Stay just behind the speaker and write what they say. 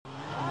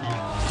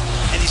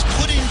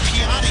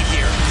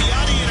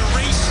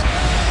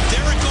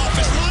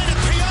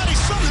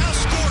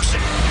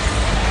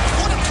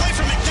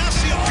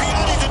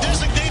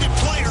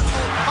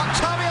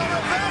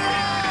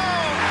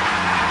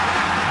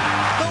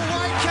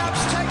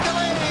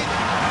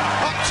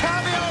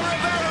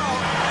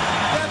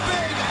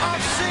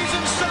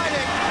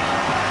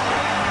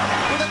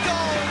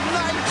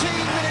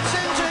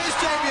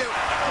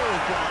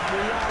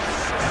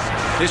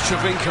Here's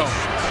Trevinko.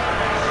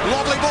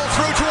 Lovely ball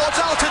through towards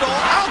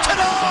Altidore.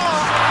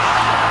 Altidore!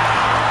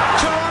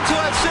 Toronto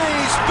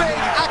FC's big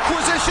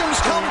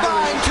acquisitions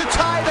combine to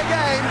tie the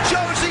game.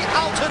 Josie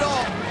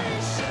Altidore.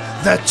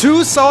 The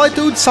Two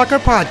Solitudes Soccer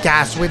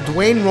Podcast with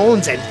Dwayne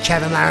Rollins and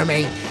Kevin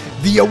Laramie.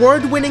 The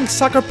award-winning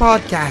soccer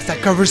podcast that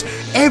covers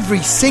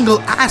every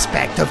single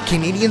aspect of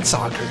Canadian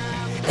soccer.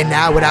 And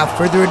now, without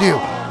further ado,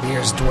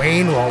 here's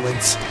Dwayne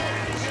Rollins.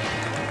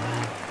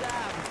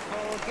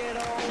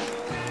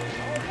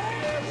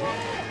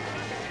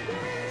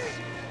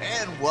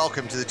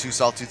 Welcome to the Two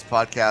Solitudes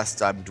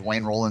podcast. I'm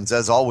Dwayne Rollins,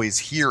 as always,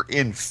 here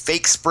in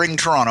fake spring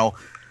Toronto.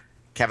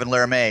 Kevin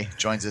Laramie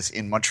joins us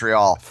in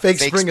Montreal. Fake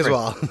spring as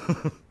well.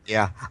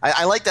 Yeah,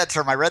 I like that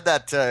term. I read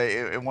that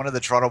in one of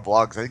the Toronto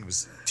blogs. I think it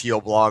was TO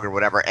blog or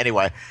whatever.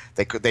 Anyway,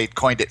 they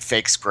coined it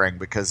fake spring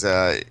because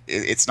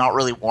it's not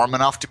really warm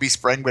enough to be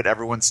spring, but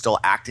everyone's still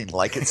acting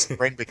like it's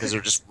spring because they're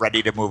just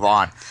ready to move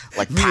on.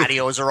 Like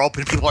patios are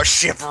open, people are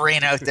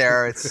shivering out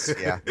there.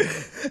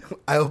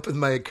 I open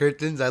my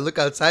curtains, I look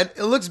outside,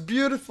 it looks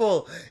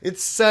beautiful.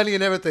 It's sunny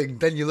and everything.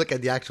 Then you look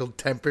at the actual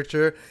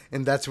temperature,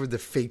 and that's where the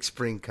fake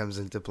spring comes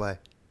into play.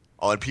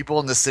 Oh, and people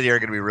in the city are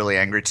going to be really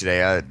angry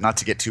today. Not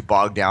to get too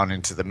bogged down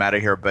into the meta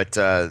here, but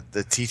the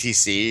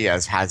TTC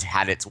has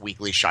had its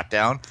weekly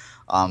shutdown.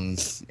 And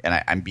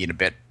I'm being a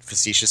bit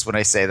facetious when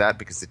I say that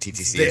because the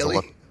TTC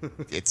daily.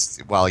 It's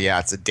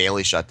a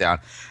daily shutdown.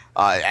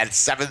 At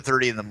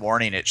 7:30 in the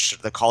morning,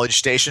 the college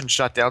station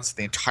shut down, so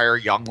the entire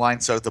Young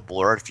Line south of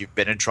Bloor. If you've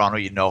been in Toronto,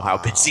 you know how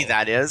busy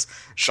that is.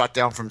 Shut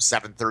down from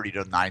 7:30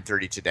 to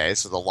 9:30 today.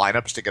 So the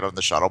lineups to get on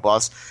the shuttle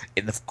bus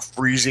in the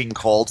freezing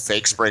cold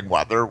fake spring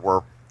weather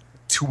were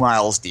 2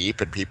 miles deep,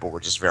 and people were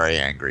just very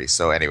angry.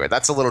 So anyway,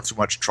 that's a little too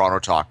much Toronto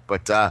talk,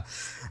 but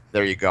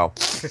there you go.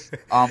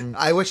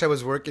 I wish I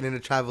was working in a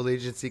travel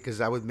agency because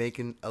I was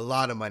making a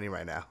lot of money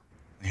right now.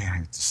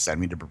 Yeah, just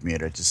send me to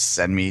Bermuda. Just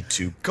send me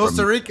to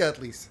Costa Rica,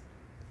 at least.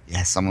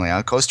 Yeah, something like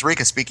that. Costa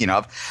Rica, speaking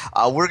of.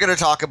 We're going to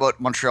talk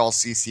about Montreal's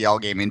CCL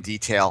game in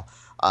detail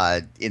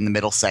in the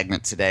middle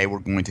segment today. We're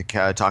going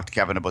to talk to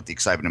Kevin about the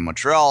excitement in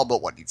Montreal,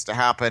 about what needs to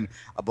happen,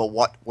 about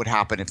what would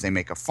happen if they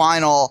make a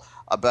final,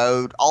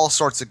 about all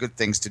sorts of good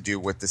things to do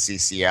with the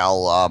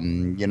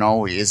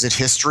CCL. Is it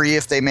history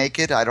if they make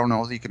it? I don't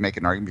know. You could make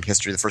an argument.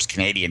 History, the first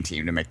Canadian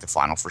team to make the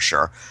final for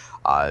sure.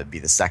 Be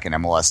the second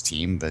MLS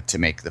team to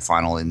make the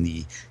final in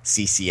the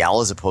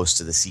CCL as opposed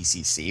to the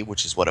CCC,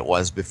 which is what it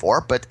was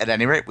before. But at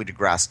any rate, we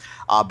digress.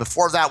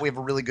 Before that, we have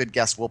a really good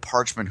guest, Will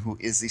Parchman, who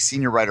is the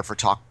senior writer for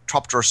Top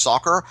Drawer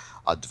Soccer,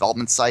 a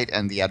development site,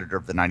 and the editor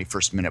of the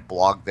 91st Minute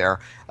blog there.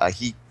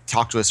 He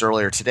talked to us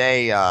earlier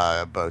today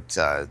about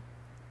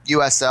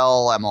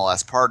USL,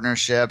 MLS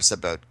partnerships,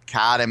 about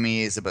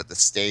academies, about the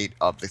state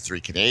of the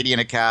 3 Canadian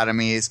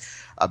academies,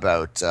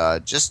 about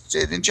just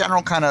in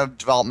general kind of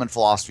development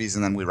philosophies,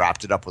 and then we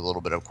wrapped it up with a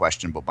little bit of a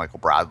question about Michael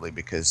Bradley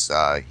because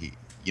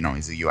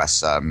he's a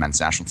U.S.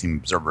 men's national team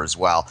observer as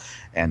well,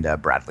 and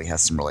Bradley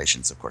has some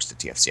relations, of course, to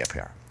TFC up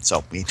here.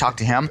 So we talked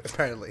to him.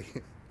 Apparently.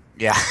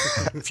 Yeah,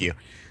 a few.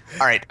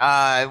 All right,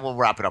 we'll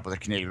wrap it up with a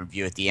Canadian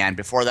review at the end.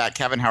 Before that,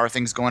 Kevin, how are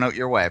things going out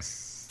your way?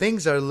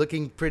 Things are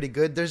looking pretty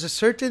good. There's a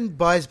certain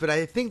buzz, but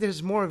I think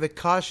there's more of a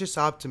cautious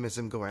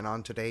optimism going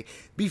on today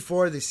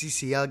before the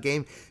CCL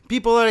game.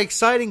 People are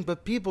exciting,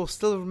 but people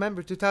still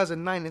remember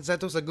 2009 in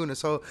Santos Laguna.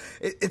 So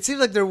it seems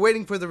like they're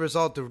waiting for the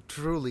result to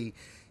truly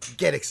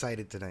get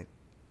excited tonight.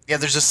 Yeah,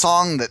 there's a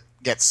song that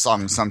gets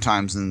sung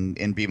sometimes in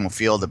BMO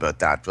Field about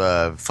that.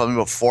 Something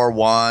about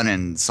 4-1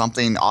 and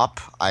something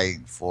up.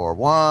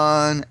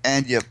 4-1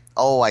 and you.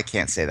 Oh, I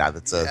can't say that.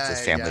 It's a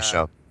family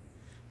show.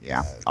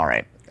 Yeah, all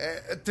right.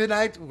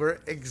 Tonight,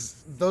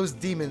 those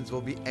demons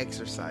will be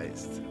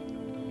exorcised.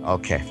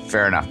 Okay,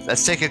 fair enough.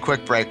 Let's take a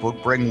quick break. We'll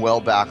bring Will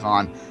back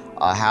on,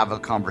 have a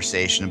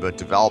conversation about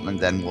development,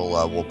 then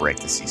we'll break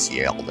the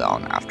CCL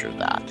down after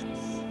that.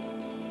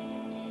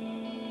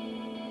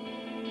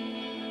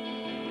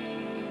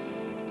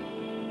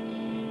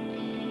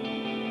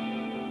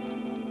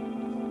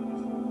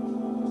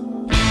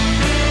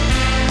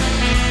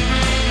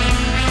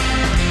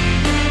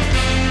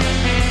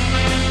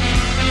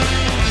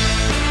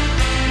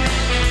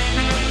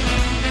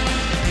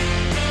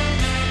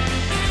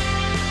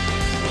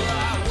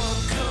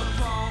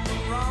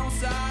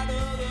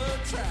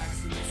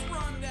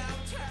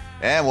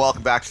 And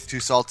welcome back to the Two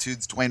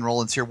Solitudes. Dwayne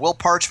Rollins here. Will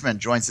Parchman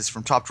joins us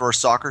from Top Drawer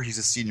Soccer. He's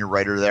a senior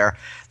writer there,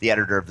 the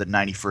editor of the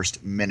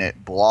 91st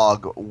Minute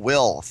blog.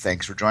 Will,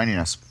 thanks for joining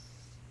us.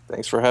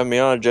 Thanks for having me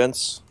on,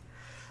 gents.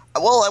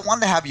 Well, I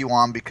wanted to have you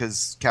on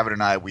because Kevin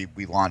and I, we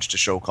launched a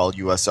show called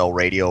USL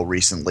Radio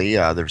recently.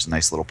 There's a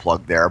nice little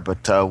plug there.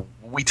 But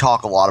we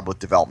talk a lot about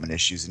development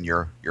issues, and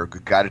you're a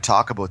good guy to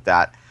talk about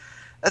that.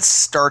 Let's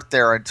start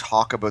there and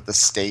talk about the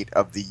state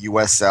of the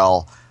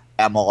USL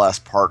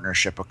MLS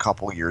partnership a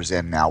couple years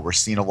in now. We're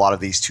seeing a lot of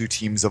these two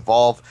teams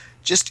evolve.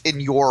 Just from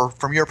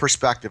your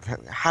perspective,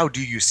 how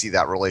do you see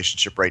that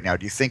relationship right now?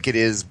 Do you think it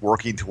is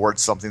working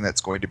towards something that's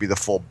going to be the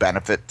full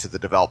benefit to the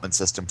development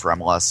system for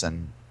MLS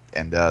and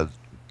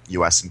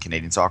U.S. and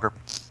Canadian soccer?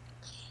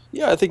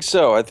 Yeah, I think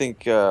so. I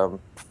think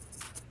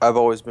I've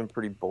always been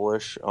pretty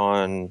bullish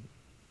on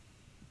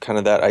kind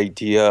of that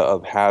idea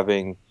of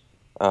having.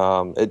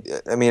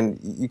 I mean,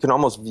 you can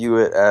almost view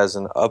it as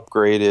an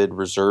upgraded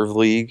reserve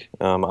league.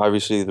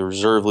 Obviously, the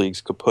reserve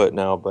league's kaput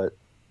now, but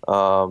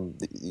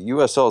the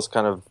USL has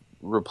kind of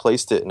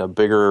replaced it in a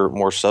bigger,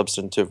 more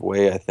substantive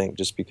way, I think,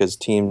 just because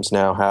teams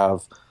now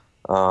have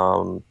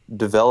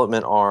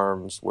development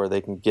arms where they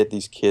can get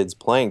these kids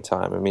playing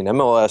time. I mean,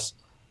 MLS,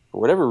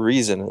 for whatever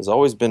reason, has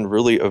always been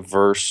really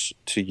averse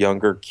to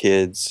younger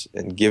kids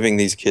and giving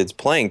these kids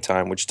playing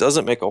time, which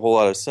doesn't make a whole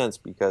lot of sense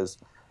because,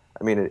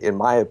 I mean, in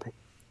my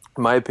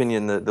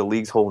opinion, the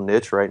league's whole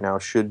niche right now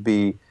should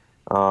be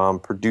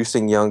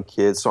producing young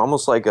kids. So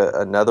almost like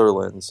a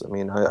Netherlands. I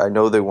mean, I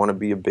know they want to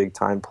be a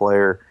big-time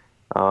player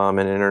in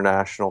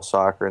international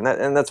soccer,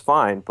 and that's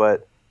fine.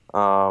 But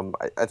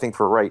I think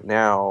for right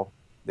now,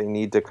 they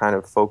need to kind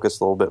of focus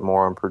a little bit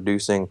more on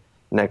producing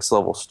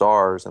next-level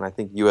stars. And I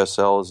think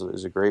USL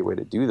is a great way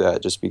to do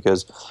that just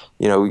because,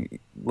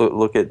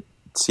 look at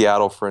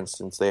Seattle, for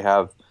instance. They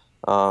have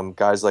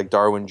guys like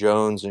Darwin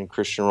Jones and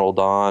Christian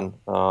Roldan,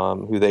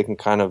 who they can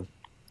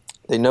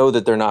they know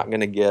that they're not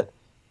going to get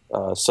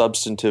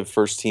substantive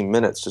first team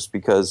minutes just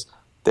because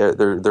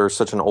they're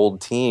such an old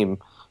team,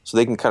 so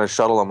they can kind of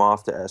shuttle them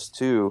off to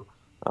S2,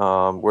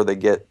 where they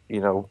get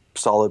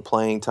solid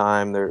playing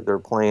time. They're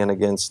playing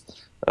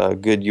against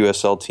good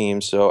USL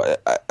teams, so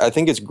I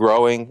think it's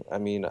growing. I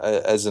mean,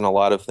 as in a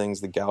lot of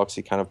things, the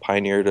Galaxy kind of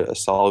pioneered a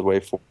solid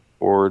way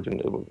forward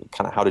and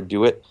kind of how to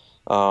do it.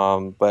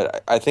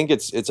 But I think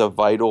it's a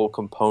vital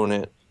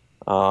component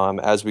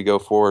as we go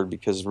forward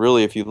because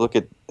really if you look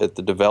at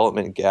the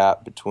development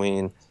gap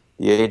between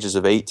the ages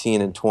of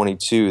 18 and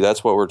 22,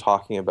 that's what we're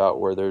talking about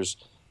where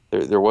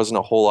there wasn't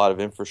a whole lot of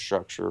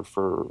infrastructure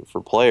for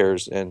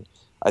players. And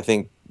I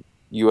think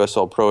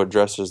USL Pro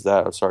addresses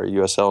that. I'm sorry,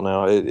 USL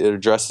now. It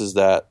addresses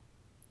that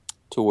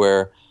to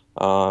where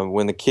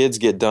when the kids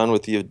get done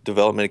with the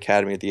development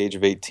academy at the age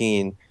of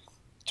 18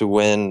 to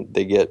when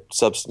they get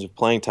substantive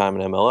playing time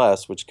in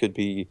MLS, which could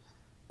be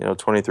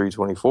 23,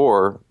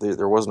 24,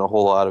 there wasn't a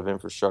whole lot of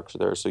infrastructure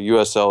there. So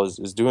USL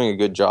is doing a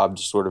good job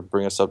to sort of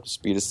bring us up to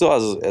speed. It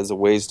still has a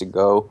ways to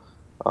go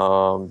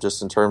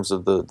just in terms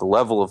of the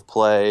level of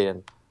play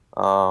and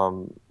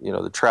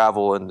the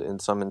travel in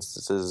some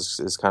instances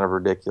is kind of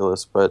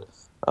ridiculous, but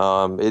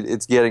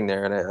it's getting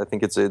there, and I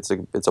think it's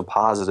a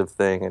positive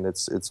thing, and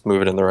it's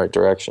moving in the right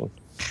direction.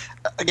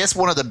 I guess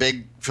one of the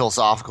big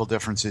philosophical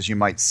differences you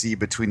might see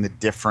between the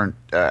different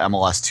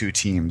MLS2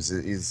 teams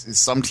is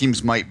some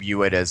teams might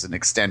view it as an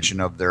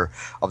extension of the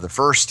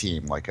first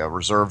team, like a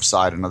reserve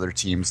side, and other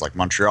teams like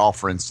Montreal,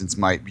 for instance,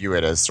 might view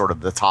it as sort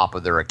of the top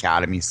of their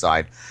academy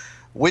side.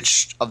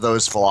 Which of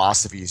those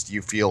philosophies do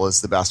you feel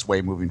is the best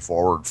way moving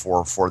forward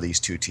for these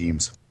two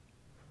teams?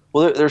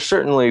 Well, there's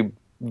certainly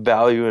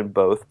value in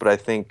both, but I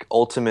think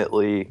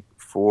ultimately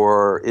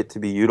for it to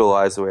be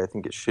utilized the way I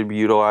think it should be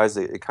utilized,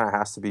 it kind of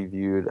has to be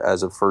viewed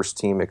as a first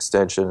team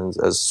extension,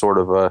 as sort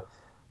of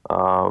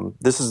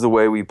this is the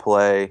way we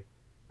play.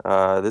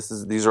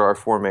 These are our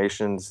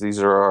formations. These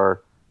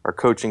are our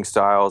coaching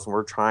styles, and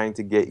we're trying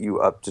to get you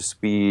up to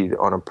speed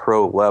on a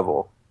pro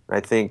level. And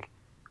I think,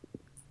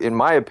 in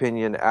my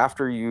opinion,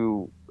 after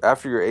your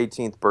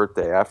 18th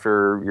birthday,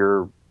 after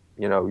your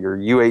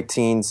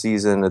U18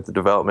 season at the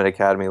development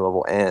academy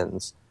level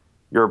ends,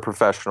 you're a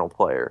professional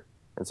player.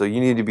 And so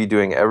you need to be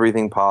doing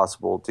everything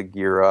possible to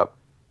gear up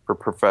for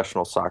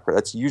professional soccer.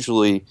 That's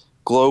usually,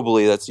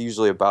 globally,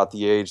 about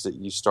the age that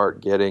you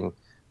start getting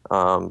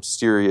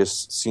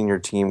serious senior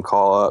team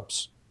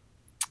call-ups,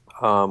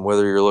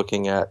 whether you're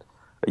looking at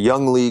a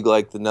young league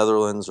like the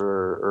Netherlands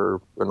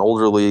or an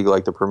older league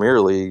like the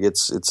Premier League.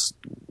 It's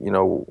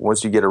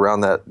once you get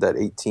around that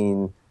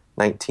 18,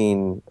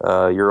 19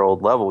 year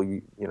old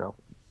level,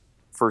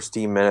 first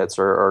team minutes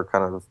are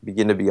kind of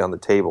begin to be on the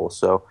table.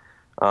 So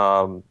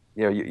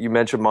you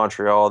mentioned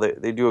Montreal.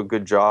 They do a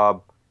good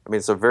job. I mean,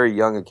 it's a very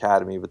young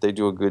academy, but they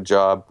do a good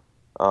job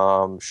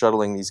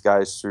shuttling these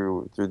guys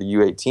through the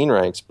U18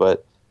 ranks.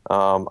 But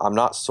I'm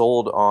not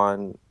sold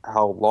on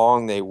how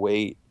long they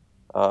wait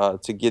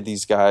to give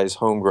these guys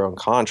homegrown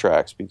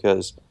contracts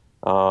because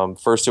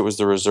first it was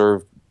the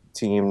reserve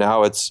team.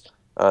 Now it's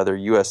their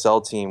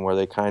USL team where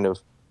they kind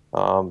of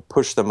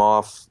push them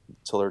off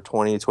till they're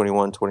 20,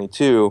 21,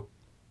 22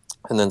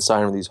 and then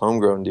sign them these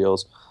homegrown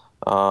deals.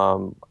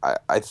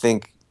 I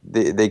think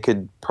they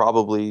could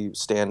probably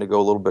stand to go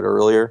a little bit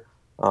earlier.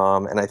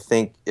 And I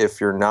think if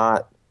you're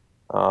not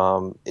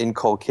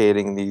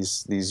inculcating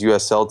these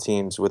USL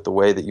teams with the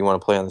way that you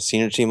want to play on the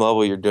senior team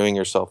level, you're doing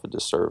yourself a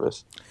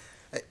disservice.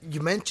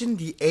 You mentioned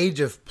the age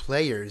of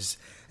players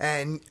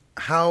and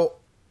how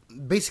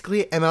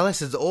basically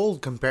MLS is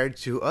old compared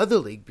to other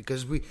league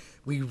because we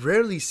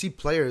rarely see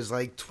players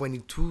like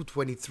 22,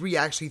 23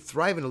 actually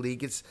thrive in a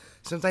league. It's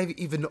sometimes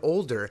even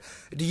older.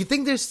 Do you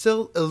think there's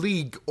still a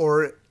league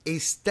or a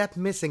step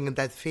missing in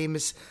that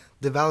famous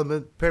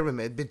development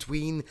pyramid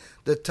between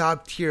the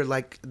top tier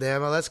like the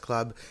MLS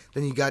club,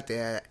 then you got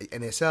the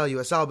NSL,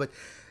 USL, but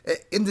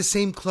in the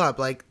same club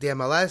like the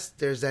MLS,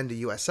 there's then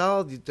the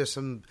USL, there's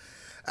some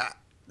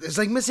It's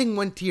like missing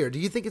one tier. Do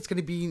you think it's going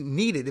to be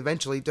needed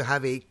eventually to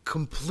have a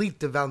complete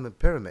development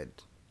pyramid?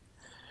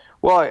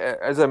 Well,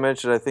 as I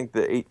mentioned, I think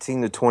the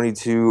 18 to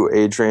 22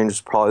 age range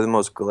is probably the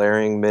most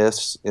glaring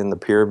miss in the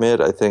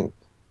pyramid. I think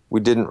we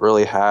didn't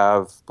really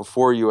have,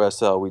 before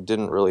USL, we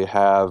didn't really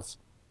have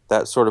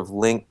that sort of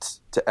linked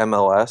to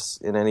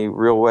MLS in any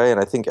real way. And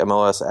I think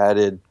MLS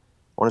added,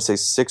 I want to say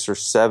 6 or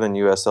 7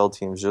 USL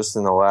teams just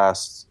in the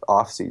last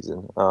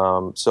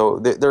offseason. So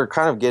they're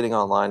kind of getting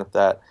online with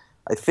that.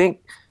 I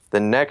think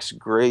the next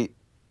great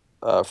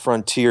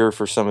frontier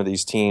for some of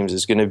these teams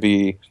is going to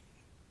be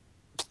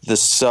the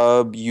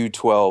sub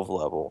U12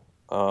 level.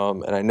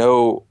 And I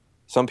know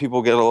some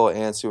people get a little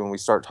antsy when we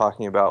start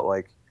talking about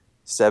like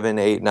 7,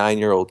 8,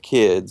 9-year-old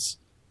kids.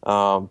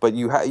 But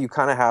you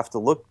kind of have to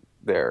look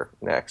there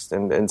next.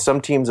 And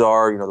some teams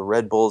are, the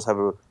Red Bulls have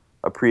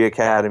a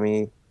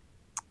pre-academy.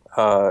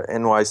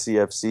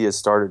 NYCFC has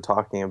started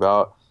talking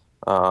about,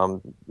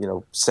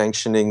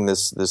 sanctioning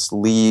this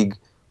league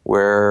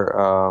where,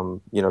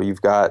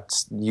 you've got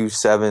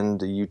U7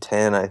 to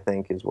U10, I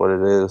think is what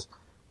it is,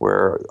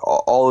 where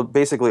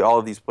basically all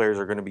of these players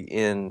are going to be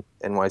in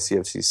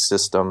NYCFC's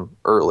system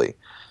early.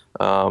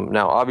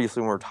 Now,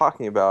 obviously, when we're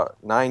talking about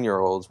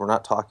 9-year-olds, we're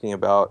not talking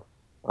about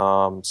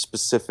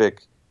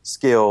specific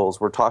skills.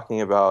 We're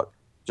talking about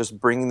just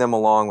bringing them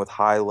along with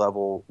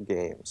high-level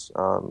games,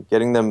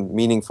 getting them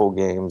meaningful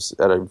games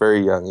at a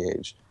very young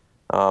age.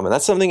 And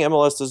that's something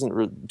MLS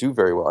doesn't do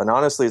very well. And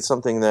honestly, it's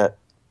something that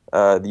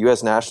the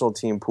U.S. national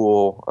team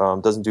pool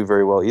doesn't do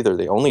very well either.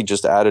 They only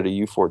just added a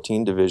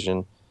U14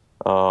 division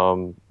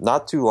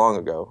not too long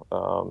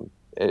ago.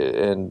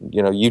 And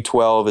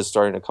U12 is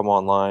starting to come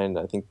online.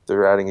 I think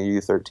they're adding a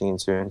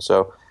U13 soon.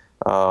 So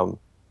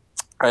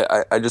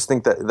I just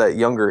think that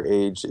younger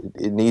age,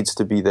 it needs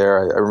to be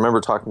there. I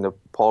remember talking to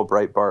Paul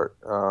Breitbart,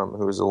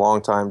 who was a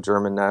longtime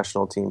German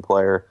national team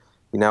player.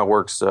 He now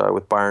works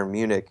with Bayern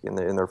Munich in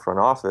their front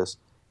office.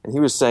 And he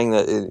was saying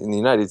that in the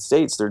United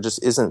States, there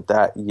just isn't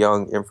that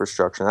young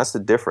infrastructure. And that's the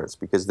difference,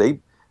 because they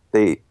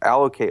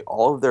allocate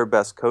all of their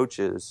best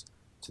coaches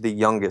to the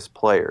youngest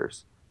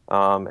players.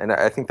 And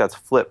I think that's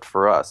flipped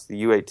for us.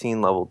 The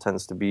U18 level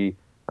tends to be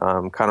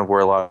kind of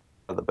where a lot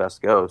of the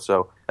best go.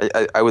 So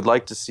I would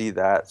like to see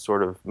that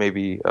sort of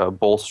maybe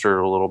bolstered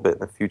a little bit in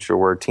the future,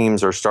 where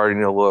teams are starting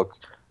to look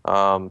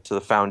to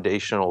the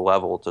foundational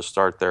level to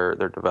start their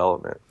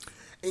development.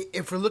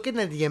 If we're looking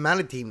at the amount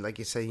of team, like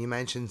you said, you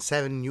mentioned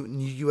 7 new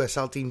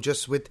USL team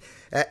just with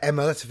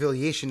MLS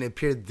affiliation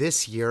appeared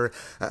this year.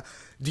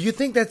 Do you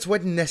think that's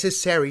what's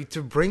necessary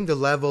to bring the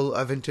level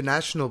of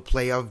international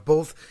play of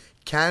both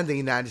Canada and the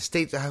United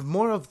States, to have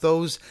more of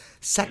those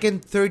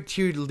second, third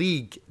tier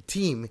league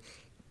team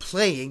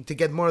playing, to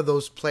get more of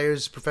those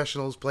players,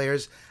 professionals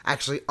players,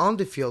 actually on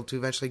the field to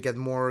eventually get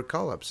more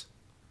call-ups?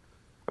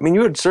 I mean,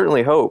 you would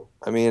certainly hope.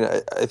 I mean,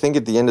 I think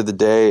at the end of the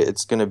day,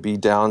 it's going to be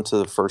down to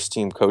the first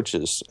team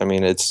coaches. I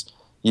mean, it's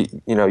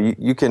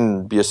you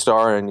can be a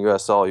star in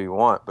USL all you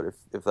want, but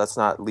if that's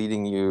not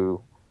leading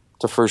you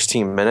to first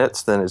team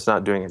minutes, then it's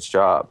not doing its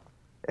job.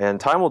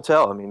 And time will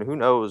tell. I mean, who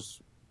knows,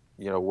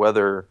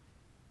 whether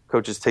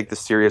coaches take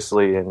this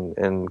seriously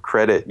and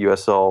credit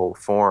USL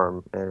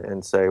form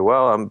and say,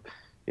 well, I'm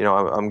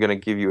going to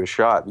give you a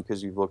shot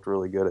because you've looked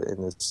really good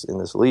in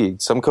this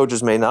league. Some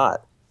coaches may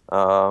not.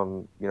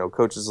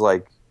 Coaches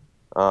like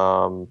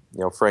Frank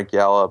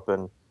Yallop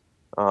and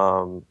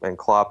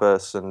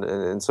Kloppus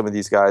and some of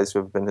these guys who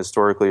have been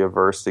historically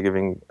averse to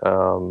giving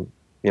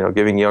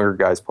younger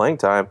guys playing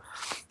time,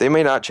 they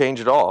may not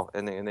change at all,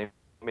 and they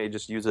may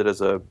just use it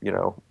as a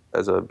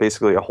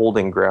basically a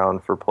holding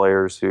ground for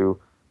players who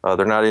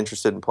they're not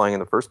interested in playing in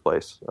the first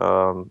place.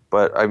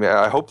 But I mean,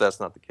 I hope that's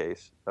not the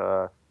case.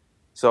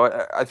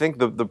 So I think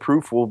the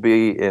proof will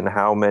be in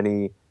how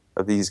many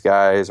of these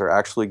guys are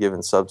actually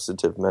given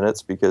substantive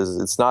minutes, because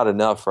it's not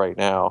enough right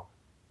now.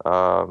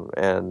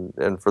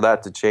 And for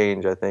that to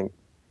change, I think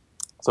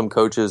some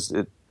coaches,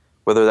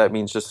 whether that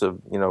means just a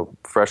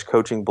fresh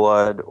coaching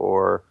blood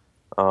or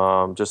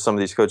just some of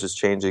these coaches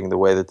changing the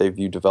way that they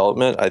view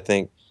development, I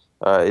think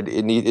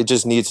it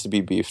just needs to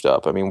be beefed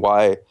up. I mean,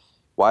 why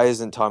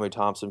isn't Tommy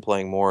Thompson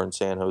playing more in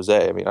San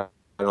Jose? I mean, I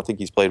don't think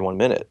he's played 1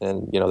 minute,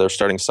 and they're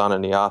starting Sana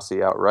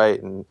Niasi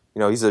outright, and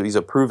he's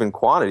a proven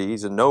quantity,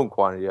 he's a known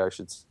quantity, I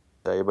should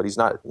say, but he's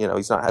not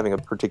having a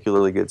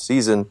particularly good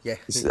season. Yeah,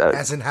 he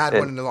hasn't had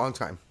one in a long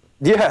time.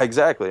 Yeah,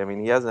 exactly. I mean,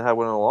 he hasn't had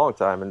one in a long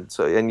time,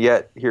 and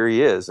yet here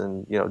he is,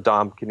 and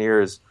Dom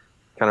Kinnear is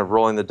kind of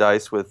rolling the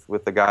dice with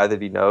the guy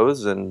that he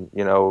knows, and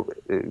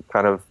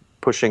kind of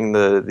pushing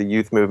the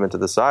youth movement to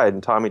the side.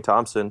 And Tommy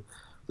Thompson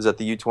was at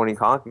the U20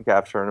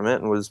 CONCACAF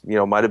tournament and was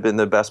might have been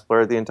the best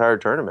player of the entire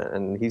tournament,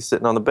 and he's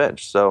sitting on the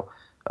bench. So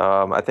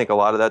I think a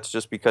lot of that's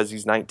just because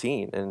he's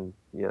 19, and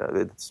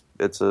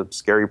it's a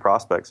scary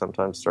prospect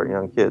sometimes to start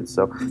young kids.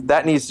 So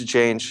that needs to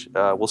change.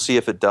 We'll see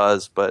if it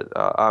does, but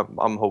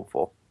I'm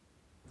hopeful.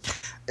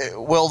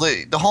 Well,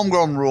 the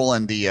homegrown rule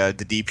and the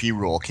DP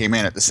rule came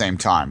in at the same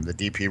time. The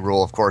DP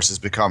rule, of course, has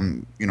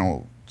become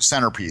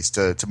centerpiece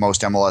to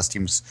most MLS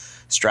teams'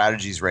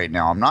 strategies right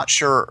now. I'm not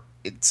sure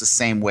it's the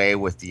same way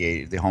with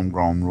the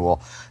homegrown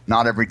rule.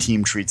 Not every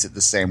team treats it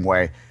the same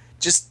way.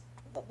 Just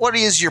what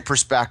is your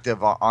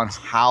perspective on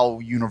how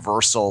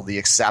universal the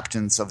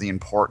acceptance of the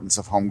importance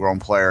of homegrown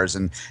players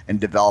and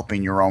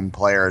developing your own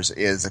players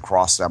is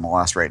across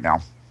MLS right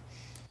now?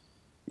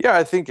 Yeah,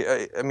 I think,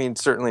 I mean,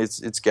 certainly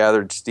it's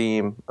gathered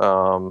steam.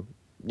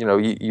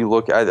 You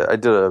look, I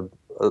did a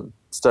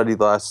study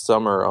last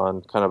summer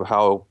on kind of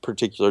how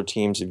particular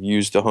teams have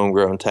used the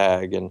homegrown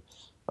tag. And,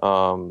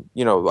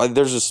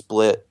 there's a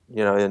split,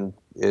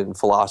 in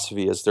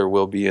philosophy, as there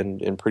will be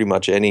in pretty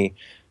much any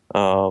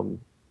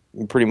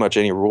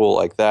rule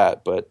like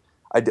that. But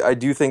I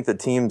do think that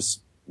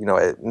teams,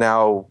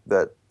 now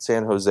that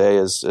San Jose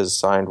has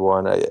signed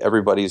one,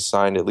 everybody's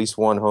signed at least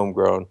one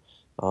homegrown.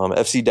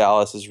 FC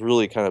Dallas has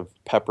really kind of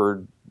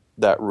peppered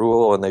that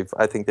rule, and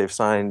I think they've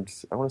signed,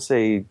 I want to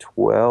say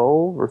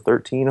 12 or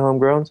 13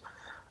 homegrowns.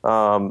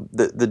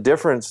 The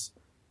difference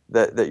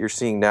that you're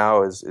seeing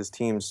now is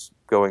teams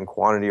going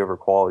quantity over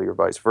quality or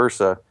vice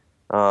versa.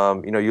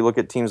 You look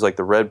at teams like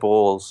the Red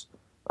Bulls,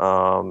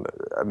 I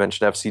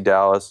mentioned FC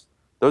Dallas.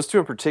 Those two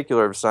in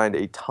particular have signed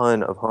a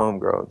ton of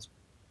homegrowns,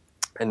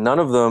 and none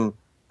of them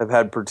have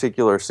had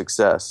particular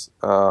success.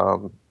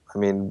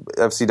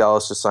 FC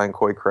Dallas just signed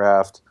Coy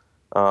Kraft,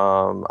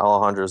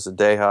 Alejandro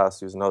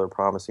Zadejas, who's another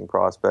promising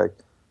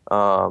prospect.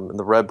 And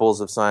the Red Bulls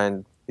have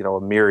signed, a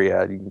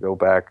myriad. You can go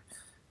back,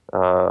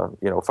 5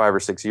 or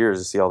 6 years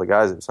to see all the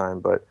guys that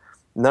signed, but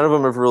none of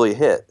them have really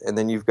hit. And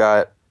then you've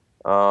got,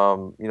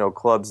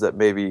 clubs that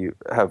maybe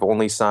have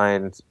only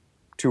signed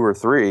 2 or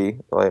 3.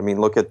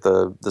 Look at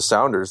the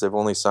Sounders. They've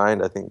only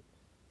signed, I think,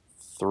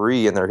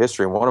 3 in their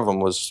history, and one of them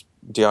was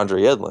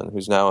DeAndre Yedlin,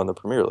 who's now in the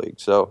Premier League.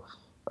 So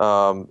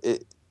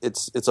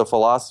it's a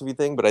philosophy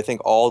thing, but I think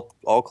all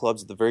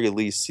clubs at the very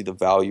least see the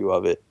value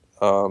of it.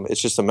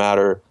 It's just a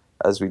matter,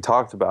 as we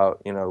talked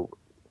about,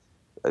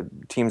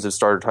 teams have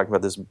started talking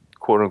about this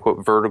quote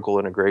unquote vertical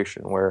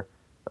integration, where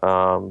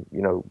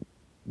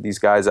these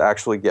guys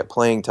actually get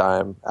playing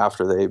time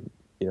after they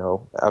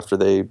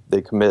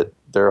commit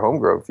their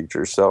homegrown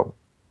features. So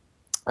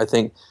I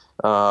think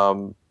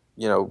you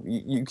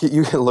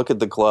can look at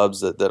the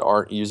clubs that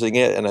aren't using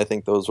it, and I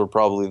think those were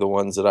probably the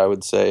ones that I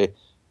would say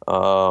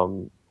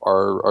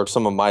are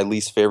some of my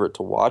least favorite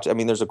to watch. I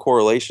mean, there's a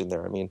correlation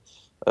there. I mean,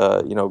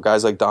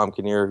 guys like Dom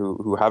Kinnear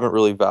who haven't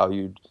really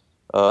valued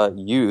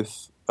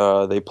youth.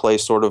 They play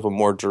sort of a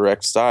more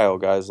direct style.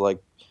 Guys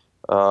like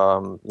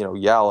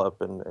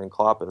Yallop and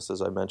Kloppus,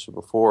 as I mentioned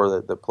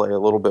before, that play a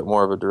little bit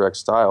more of a direct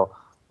style,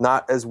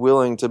 not as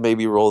willing to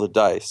maybe roll the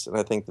dice. And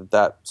I think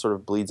that sort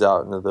of bleeds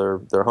out into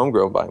their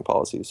homegrown buying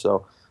policies.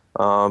 So,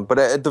 but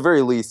at the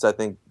very least, I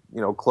think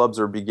clubs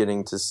are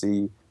beginning to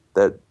see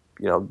that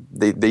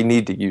they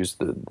need to use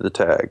the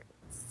tag.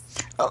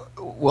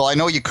 Well, I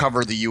know you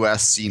cover the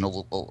U.S. scene a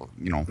little,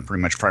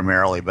 pretty much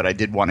primarily, but I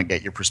did want to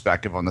get your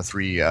perspective on the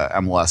 3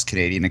 MLS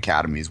Canadian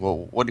academies.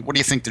 Well, what do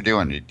you think they're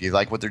doing? Do you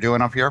like what they're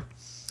doing up here?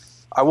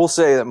 I will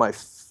say that my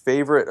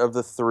favorite of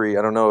the 3,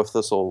 I don't know if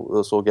this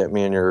will get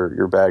me in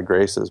your bad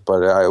graces,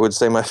 but I would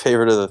say my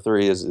favorite of the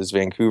 3 is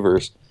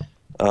Vancouver's.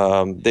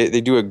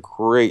 They do a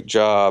great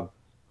job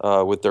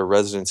with their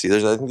residency. I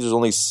think there's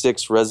only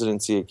 6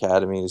 residency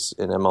academies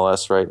in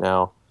MLS right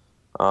now.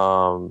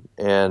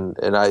 And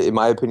in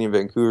my opinion,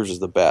 Vancouver's is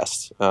the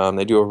best.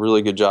 They do a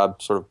really good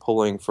job sort of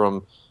pulling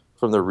from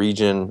the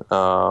region.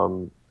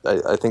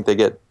 I think they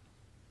get,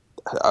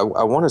 I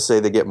want to say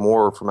they get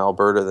more from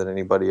Alberta than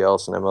anybody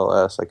else in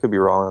MLS. I could be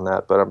wrong on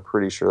that, but I'm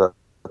pretty sure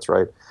that's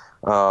right.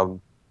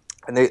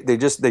 And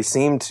they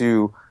seem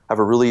to have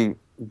a really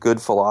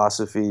good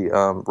philosophy.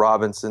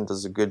 Robinson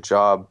does a good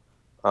job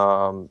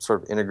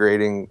sort of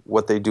integrating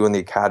what they do in the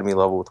academy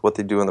level with what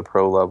they do in the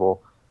pro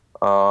level.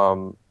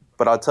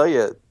 But I'll tell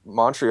you,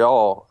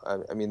 Montreal,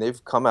 I mean,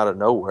 they've come out of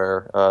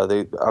nowhere.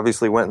 They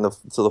obviously went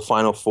to the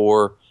Final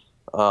Four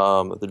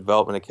of the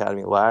Development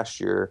Academy last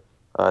year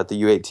at the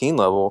U18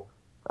 level.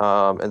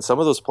 And some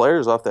of those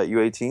players off that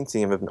U18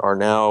 team are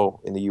now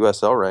in the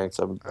USL ranks.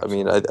 I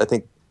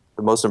think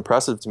the most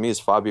impressive to me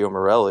is Fabio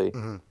Morelli,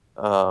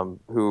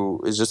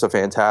 who is just a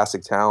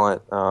fantastic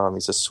talent.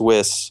 He's a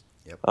Swiss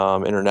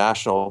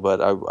international,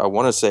 but I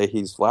want to say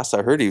last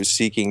I heard he was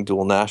seeking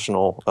dual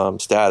national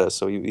status,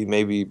 so he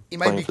may be. He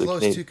might be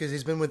close too, because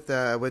he's been with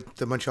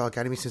the Montreal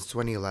Academy since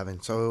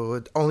 2011.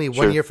 So only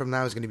 1 year from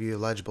now is going to be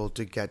eligible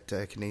to get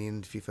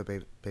Canadian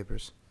FIFA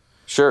papers.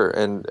 Sure,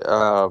 and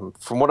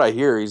from what I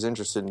hear, he's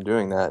interested in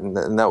doing that,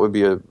 and that would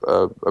be a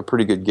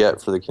pretty good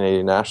get for the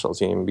Canadian national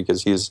team,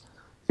 because he's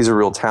a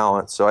real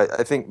talent. So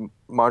I think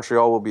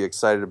Montreal will be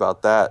excited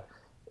about that.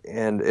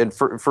 And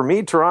for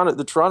me,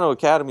 the Toronto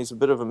Academy is a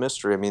bit of a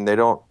mystery. I mean, they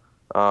don't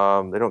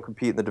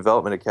compete in the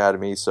development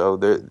academy, so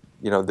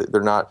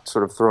they're not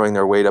sort of throwing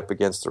their weight up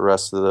against the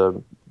rest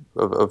of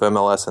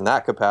MLS in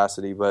that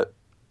capacity. But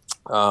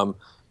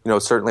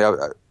certainly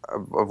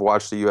I've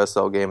watched the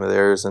USL game of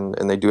theirs, and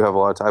they do have a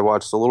lot of time. I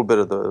watched a little bit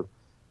of the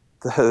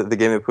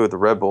game they played with the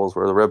Red Bulls,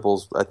 where the Red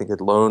Bulls, I think,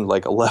 had loaned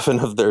like 11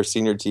 of their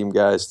senior team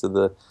guys to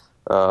the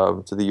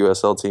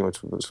USL team,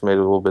 which made it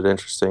a little bit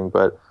interesting.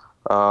 But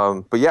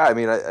yeah, I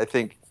mean, I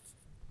think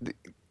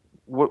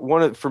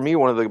for me,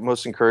 one of the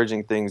most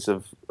encouraging things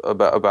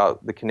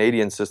about the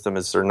Canadian system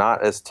is they're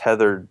not as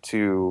tethered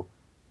to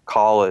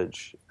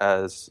college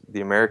as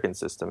the American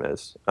system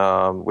is,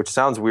 which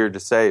sounds weird to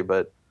say,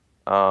 but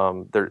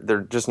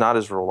they're just not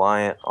as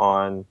reliant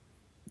on,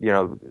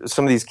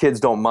 some of these kids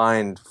don't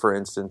mind, for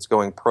instance,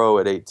 going pro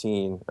at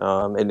 18,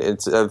 and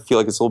I feel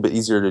like it's a little bit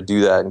easier to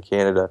do that in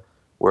Canada,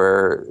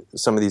 where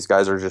some of these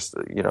guys are just,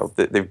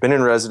 they've been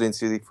in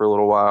residency for a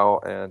little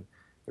while and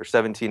they're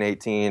 17,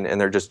 18, and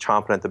they're just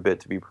chomping at the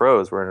bit to be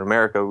pros. Where in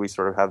America, we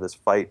sort of have this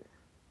fight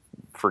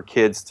for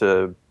kids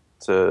to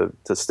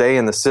stay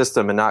in the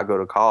system and not go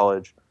to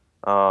college.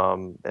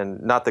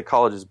 And not that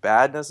college is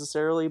bad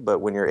necessarily, but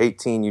when you're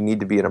 18, you need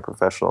to be in a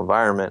professional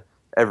environment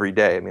every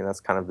day. I mean,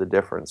 that's kind of the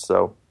difference.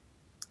 So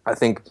I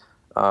think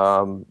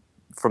from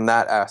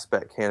that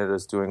aspect,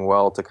 Canada's doing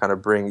well to kind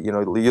of bring, you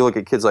look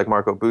at kids like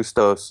Marco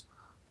Bustos,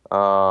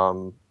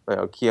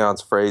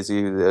 Keon's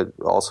Frazee,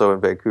 also in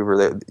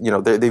Vancouver.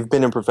 They've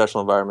been in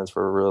professional environments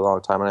for a really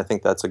long time, and I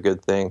think that's a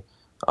good thing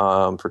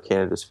for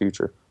Canada's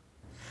future.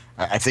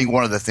 I think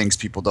one of the things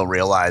people don't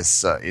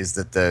realize is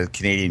that the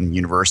Canadian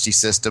university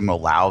system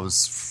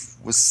allows,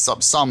 with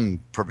some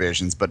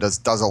provisions, but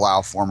does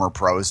allow former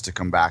pros to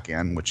come back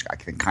in, which I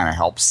think kind of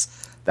helps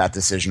that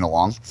decision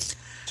along.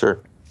 Sure.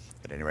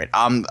 At any rate,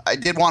 I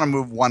did want to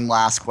move one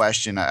last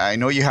question. I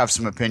know you have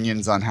some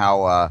opinions on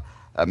how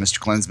Mr.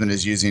 Klinsmann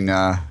is using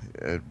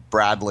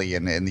Bradley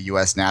in the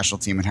U.S. national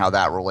team and how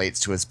that relates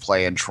to his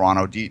play in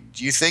Toronto. Do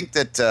you think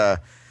that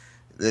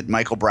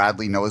Michael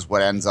Bradley knows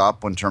what ends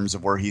up in terms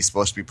of where he's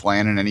supposed to be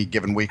playing in any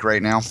given week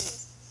right now?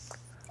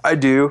 I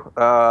do.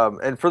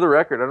 And for the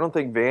record, I don't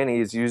think Vanny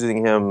is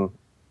using him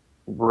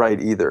right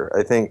either.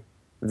 I think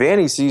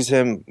Vanny sees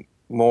him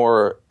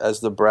more as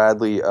the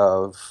Bradley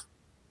of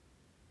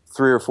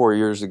 3 or 4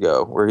 years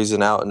ago, where he's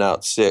an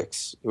out-and-out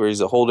 6, where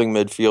he's a holding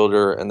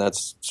midfielder, and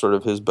that's sort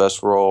of his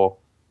best role.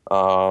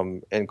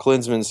 And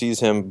Klinsmann sees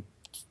him,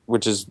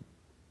 which is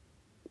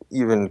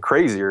even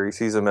crazier, he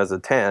sees him as a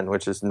 10,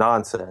 which is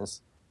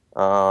nonsense.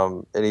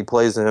 And he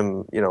plays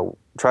him,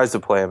 tries to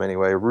play him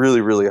anyway,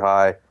 really, really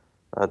high,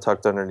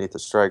 tucked underneath the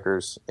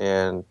strikers.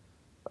 And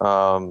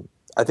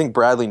I think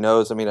Bradley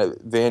knows. I mean,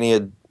 Vanny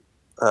had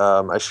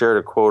I shared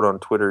a quote on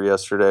Twitter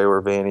yesterday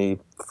where Vanny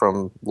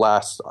from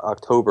last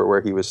October,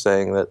 where he was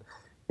saying that,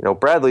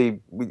 Bradley,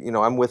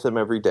 I'm with him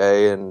every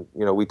day, and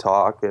we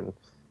talk, and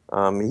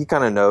he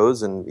kind of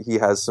knows, and he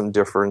has some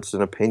difference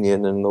in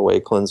opinion in the way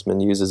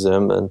Klinsmann uses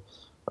him, and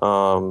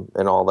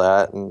all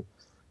that, and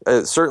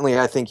certainly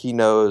I think he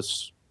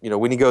knows.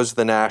 When he goes to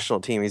the national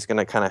team, he's going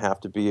to kind of have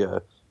to be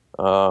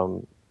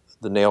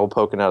the nail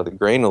poking out of the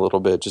grain a little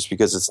bit, just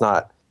because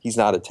he's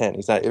not a 10.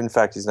 He's not. In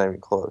fact, he's not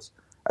even close.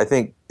 I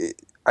think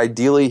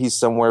ideally he's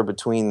somewhere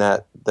between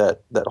that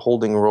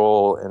holding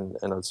role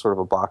and a sort of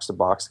a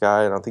box-to-box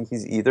guy. I don't think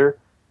he's either.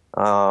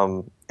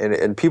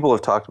 And people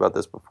have talked about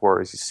this before.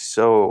 He's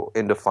so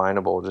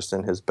indefinable just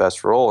in his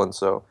best role, and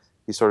so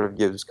he sort of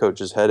gives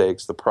coaches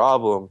headaches. The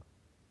problem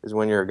is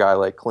when you're a guy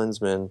like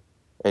Klinsmann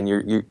and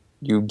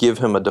you give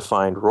him a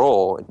defined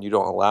role and you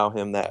don't allow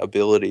him that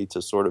ability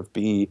to sort of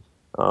be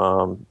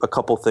a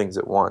couple things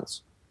at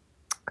once.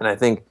 And I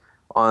think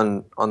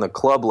on the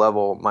club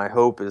level, my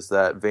hope is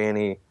that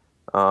Vanny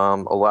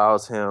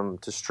allows him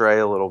to stray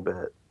a little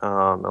bit,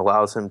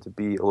 allows him to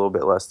be a little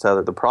bit less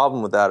tethered. The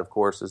problem with that, of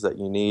course, is that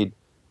you need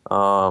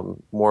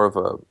more of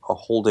a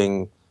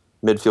holding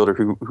midfielder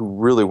who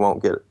really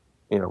won't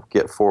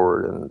get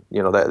forward. And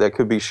that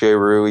could be Shea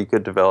Rue. He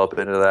could develop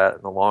into that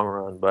in the long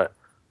run. But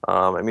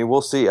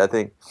we'll see. I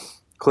think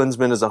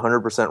Klinsmann is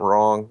 100%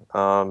 wrong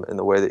in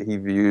the way that he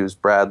views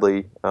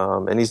Bradley,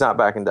 and he's not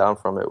backing down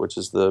from it, which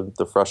is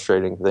the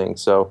frustrating thing.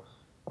 So,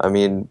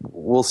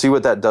 we'll see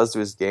what that does to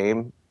his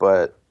game,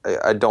 but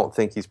I don't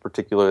think he's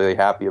particularly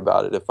happy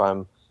about it. If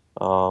I'm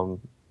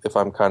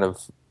kind of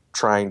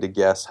trying to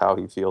guess how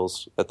he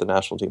feels at the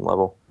national team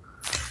level.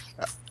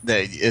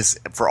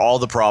 For all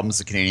the problems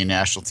the Canadian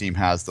national team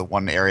has, the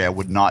one area I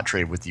would not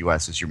trade with the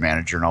U.S. is your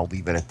manager, and I'll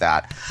leave it at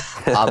that.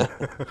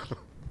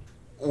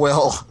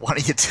 Will, why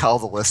don't you tell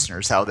the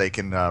listeners how they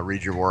can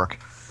read your work?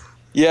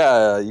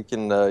 Yeah, you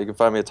can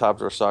find me at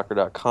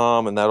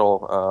topdoorsoccer.com, and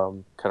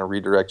that'll kind of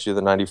redirect you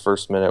to the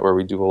 91st minute, where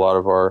we do a lot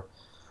of our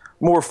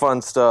more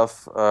fun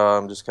stuff,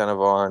 just kind of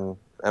on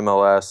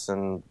MLS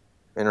and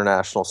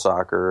international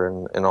soccer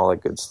and all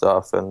that good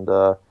stuff, and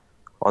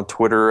on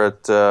Twitter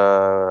at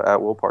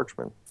Will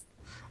Parchman.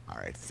 All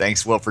right,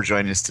 thanks, Will, for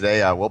joining us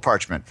today. Will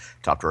Parchman,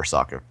 Top Door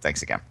Soccer.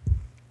 Thanks again.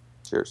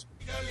 Cheers.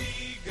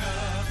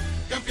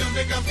 Campeón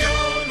de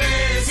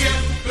campeones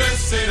siempre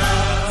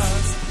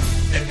serás.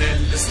 En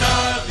el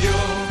estadio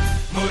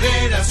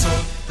Morera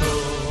Soto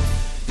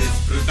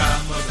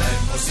disfrutamos la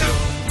emoción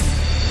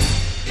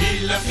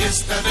y la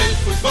fiesta del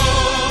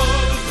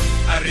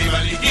fútbol.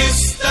 Arriba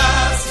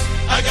liguistas,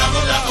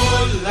 hagamos la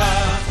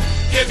ola,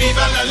 que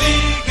viva la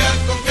liga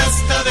con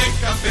casta de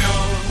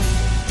campeón.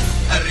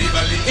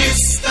 Arriba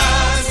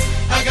liguistas,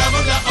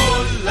 hagamos la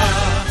ola,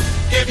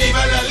 que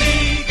viva la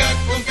liga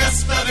con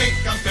casta de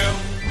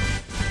campeón.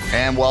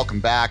 And welcome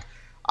back.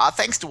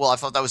 Thanks to Will. I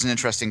thought that was an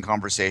interesting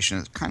conversation.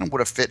 It kind of would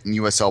have fit in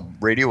USL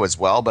radio as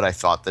well, but I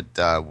thought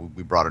that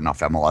we brought enough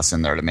MLS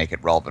in there to make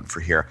it relevant for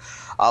here.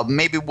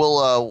 Maybe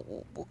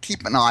we'll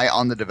keep an eye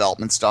on the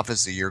development stuff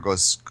as the year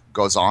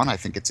goes on. I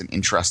think it's an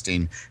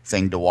interesting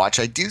thing to watch.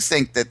 I do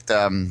think that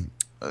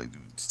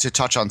to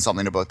touch on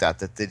something about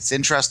that it's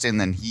interesting,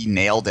 and he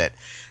nailed it,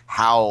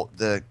 how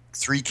the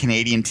 3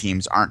 Canadian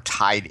teams aren't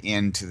tied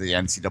into the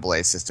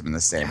NCAA system in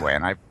the same way.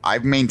 And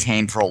I've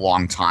maintained for a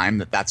long time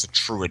that that's a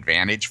true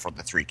advantage for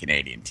the 3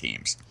 Canadian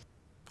teams.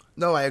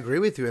 No, I agree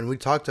with you. And we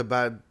talked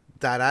about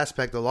that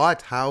aspect a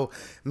lot, how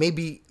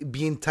maybe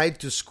being tied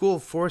to school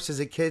forces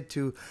a kid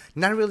to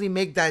not really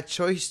make that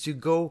choice to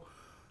go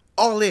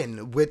all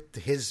in with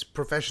his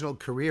professional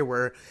career,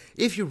 where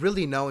if you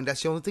really know and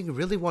that's the only thing you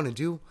really want to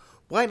do,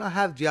 why not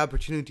have the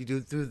opportunity to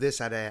do this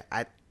at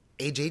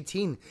age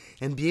 18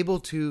 and be able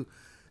to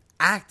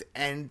act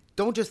and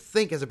don't just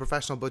think as a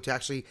professional, but to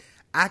actually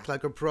act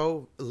like a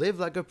pro, live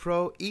like a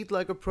pro, eat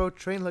like a pro,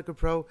 train like a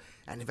pro,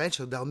 and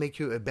eventually they'll make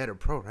you a better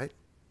pro, right?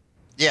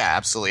 Yeah,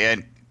 absolutely.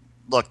 And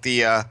look,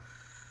 the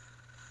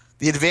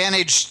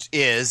advantage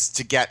is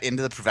to get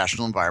into the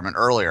professional environment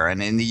earlier.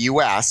 And in the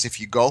U.S.,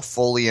 if you go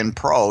fully in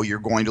pro, you're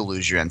going to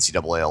lose your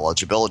NCAA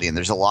eligibility. And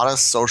there's a lot of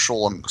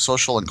social and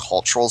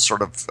cultural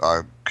sort of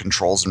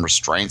controls and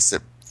restraints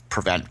that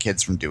prevent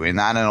kids from doing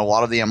that, and a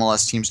lot of the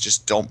MLS teams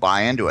just don't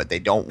buy into it. They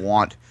don't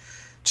want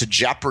to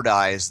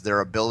jeopardize their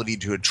ability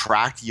to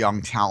attract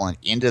young talent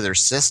into their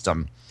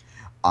system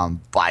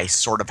by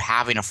sort of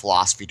having a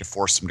philosophy to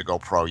force them to go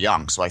pro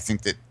young. So I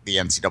think that the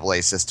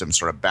NCAA system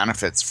sort of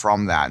benefits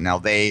from that. Now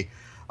they,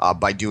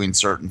 by doing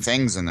certain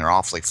things, and they're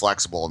awfully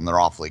flexible and they're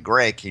awfully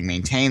great, can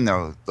maintain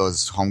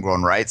those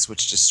homegrown rights,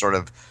 which just sort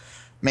of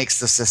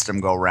makes the system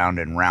go round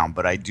and round.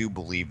 But I do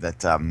believe that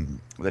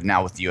that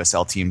now with the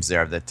USL teams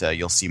there, that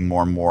you'll see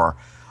more and more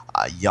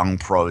young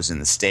pros in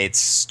the States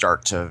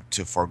start to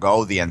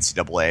forego the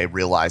NCAA,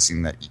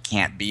 realizing that you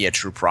can't be a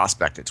true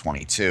prospect at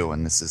 22.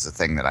 And this is a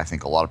thing that I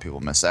think a lot of people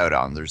miss out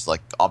on. There's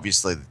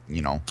obviously,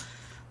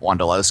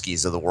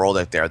 Wondolowskis of the world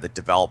out there that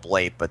develop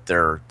late, but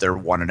they're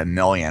 1 in a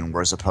million,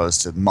 whereas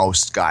opposed to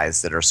most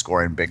guys that are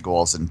scoring big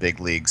goals in big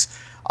leagues,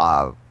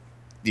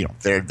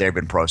 they've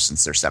been pros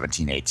since they're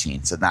 17,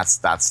 18. So that's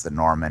the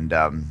norm. And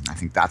I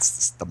think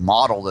that's the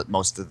model that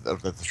most of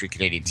the 3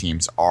 Canadian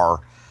teams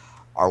are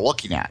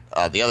looking at.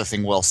 The other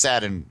thing Will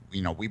said, and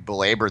we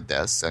belabored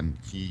this, and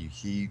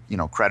he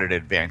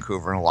credited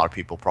Vancouver, and a lot of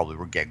people probably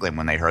were giggling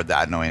when they heard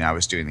that, knowing I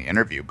was doing the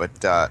interview.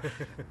 But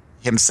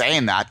him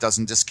saying that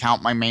doesn't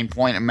discount my main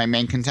point and my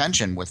main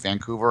contention with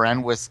Vancouver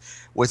and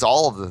with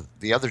all of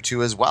the other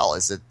two as well.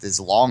 Is that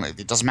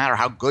it doesn't matter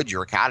how good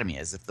your academy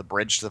is, if the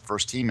bridge to the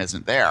first team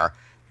isn't there,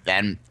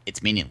 then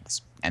it's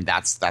meaningless. And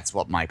that's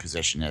what my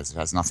position is. It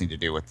has nothing to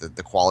do with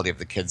the quality of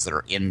the kids that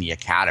are in the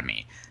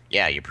academy.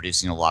 Yeah, you're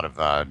producing a lot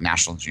of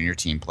national junior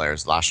team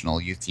players, national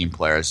youth team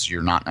players.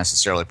 You're not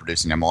necessarily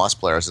producing MLS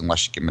players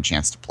unless you give them a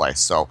chance to play.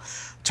 So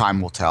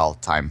time will tell.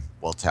 Time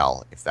will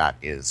tell if that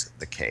is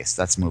the case.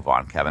 Let's move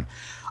on, Kevin.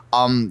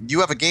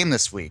 You have a game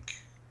this week.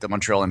 The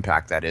Montreal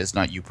Impact, that is,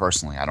 not you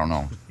personally. I don't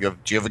know. Do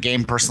you have a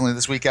game personally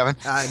this week, Kevin?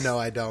 No,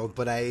 I don't.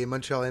 But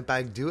Montreal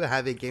Impact do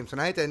have a game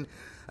tonight, and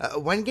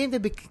one game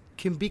that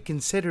can be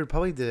considered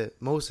probably the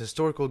most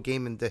historical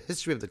game in the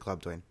history of the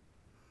club, Dwayne.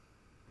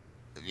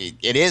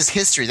 It is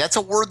history. That's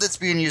a word that's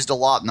being used a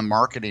lot in the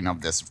marketing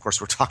of this. Of course,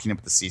 we're talking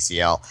about the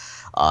CCL.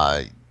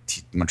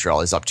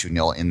 Montreal is up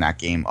 2-0 in that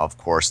game, of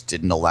course.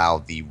 Didn't allow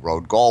the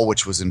road goal,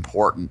 which was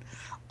important.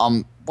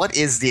 What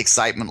is the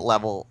excitement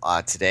level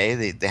today?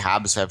 The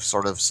Habs have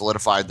sort of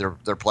solidified their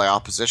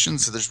playoff position,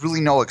 so there's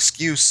really no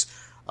excuse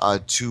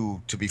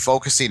to be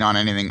focusing on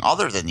anything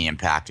other than the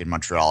Impact in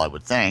Montreal, I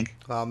would think.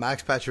 Well,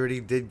 Max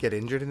Pacioretty did get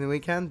injured in the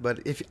weekend,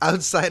 but if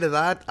outside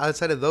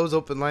of those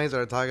open lines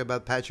that are talking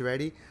about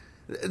Pacioretty,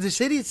 the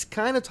city is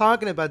kind of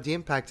talking about the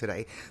Impact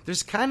today.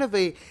 There's kind of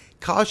a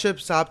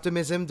cautious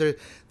optimism.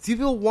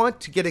 People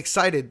want to get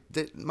excited.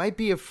 They might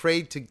be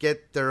afraid to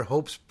get their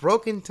hopes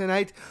broken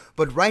tonight,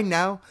 but right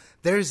now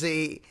there's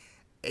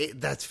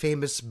that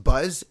famous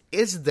buzz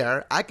is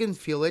there. I can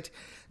feel it.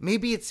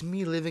 Maybe it's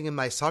me living in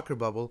my soccer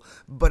bubble,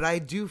 but I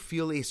do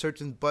feel a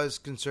certain buzz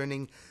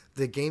concerning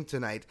the game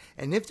tonight.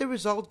 And if the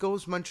result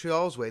goes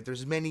Montreal's way,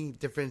 there's many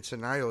different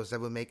scenarios that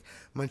will make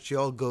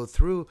Montreal go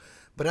through,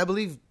 but I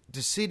believe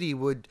the city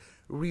would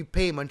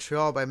repay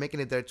Montreal by making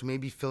it there to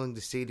maybe filling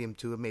the stadium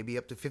to maybe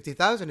up to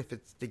 50,000 if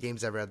the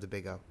game's ever at the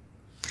Big O.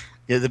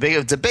 Yeah,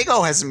 the Big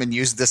O hasn't been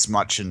used this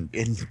much in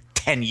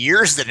 10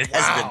 years that it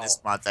has been this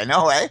month. I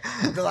know, eh?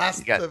 The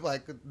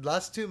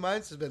last 2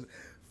 months has been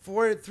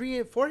four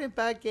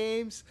Impact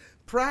games,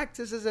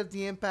 practices at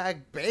the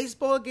Impact,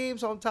 baseball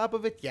games on top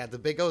of it. Yeah, the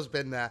Big O's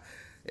been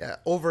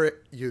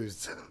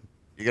overused.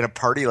 You're going to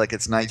party like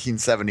it's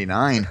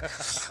 1979.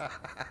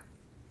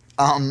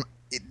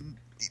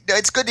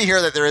 It's good to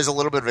hear that there is a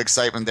little bit of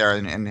excitement there,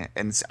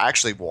 and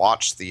actually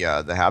watched the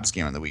Habs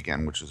game on the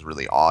weekend, which was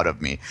really odd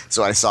of me.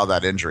 So I saw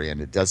that injury, and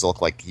it does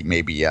look like he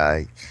maybe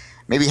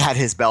maybe had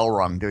his bell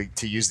rung,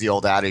 to use the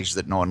old adage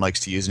that no one likes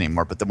to use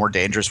anymore. But the more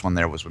dangerous one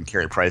there was when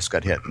Carey Price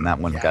got hit, and that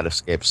one got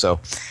escaped. So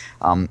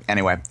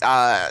anyway,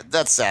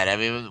 that said, I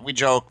mean, we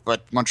joke,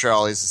 but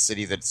Montreal is a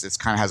city that's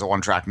kind of has a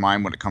one-track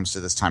mind when it comes to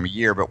this time of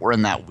year. But we're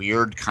in that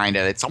weird kind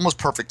of, it's almost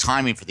perfect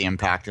timing for the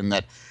Impact in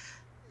that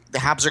the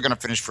Habs are going to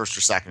finish first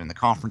or second in the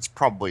conference,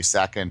 probably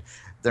second.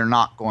 They're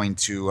not going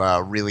to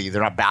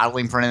they're not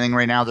battling for anything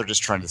right now. They're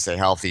just trying to stay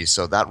healthy.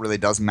 So that really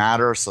does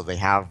matter. So they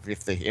have,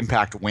 if the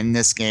Impact win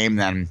this game,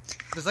 then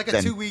there's like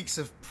 2 weeks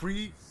of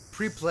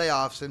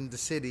pre-playoffs in the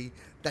city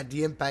that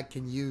the Impact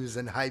can use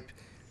and hype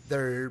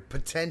their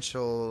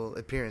potential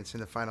appearance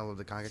in the final of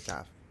the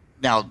CONCACAF.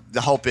 Now,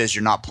 the hope is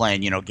you're not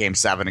playing, Game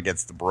 7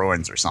 against the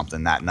Bruins or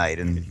something that night,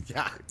 in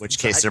which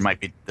case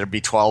there'd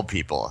be 12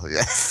 people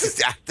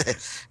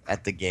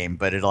at the game,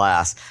 but it'll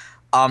ask.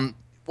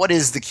 What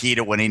is the key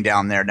to winning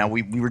down there? Now,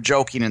 we were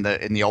joking in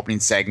the opening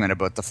segment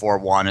about the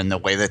 4-1 and the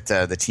way that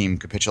the team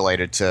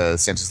capitulated to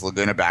Santos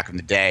Laguna back in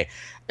the day,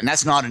 and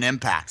that's not an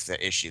Impact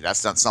issue.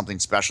 That's not something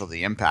special to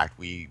the Impact.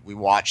 We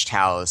watched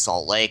how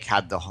Salt Lake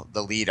had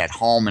the lead at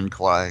home and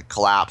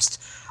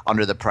collapsed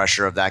under the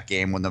pressure of that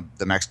game when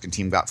the Mexican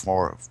team got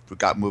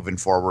moving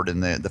forward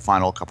in the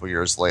final a couple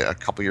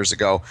years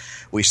ago.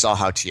 We saw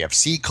how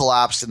TFC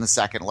collapsed in the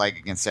second leg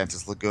against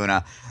Santos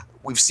Laguna.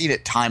 We've seen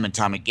it time and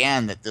time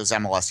again that those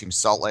MLS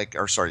teams,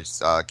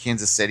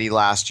 Kansas City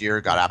last year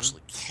got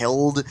absolutely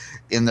killed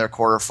in their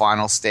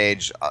quarterfinal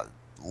stage.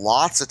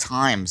 Lots of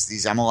times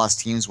these MLS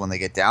teams, when they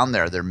get down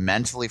there, they're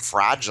mentally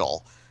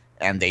fragile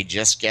and they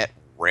just get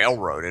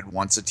railroaded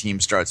once a team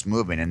starts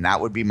moving. And that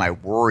would be my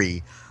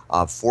worry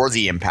for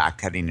the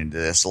Impact heading into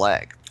this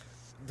leg.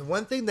 The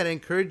one thing that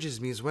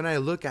encourages me is when I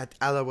look at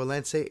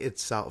Alajuelense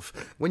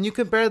itself. When you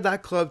compare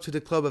that club to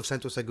the club of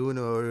Santos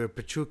Laguna or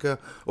Pachuca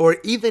or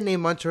even a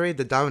Monterrey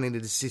that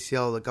dominated the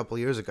CCL a couple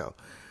years ago,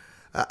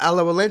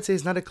 Alajuelense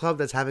is not a club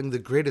that's having the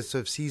greatest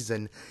of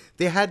season.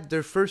 They had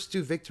their first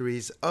 2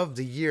 victories of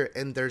the year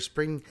in their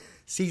spring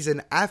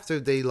season after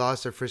they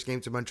lost their first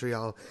game to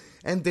Montreal,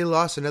 and they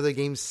lost another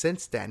game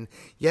since then.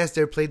 Yes,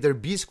 they played their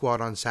B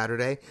squad on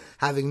Saturday,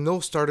 having no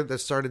starter that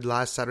started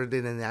last Saturday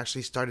and they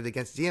actually started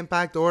against the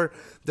Impact or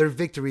their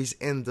victories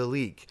in the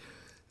league.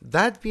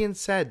 That being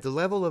said, the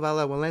level of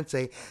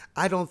Alajuelense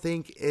I don't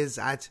think is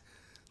at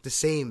the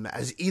same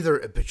as either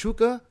a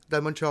Pachuca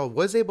that Montreal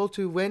was able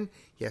to win.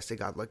 Yes, they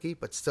got lucky,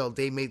 but still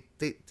they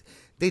did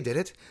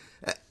it.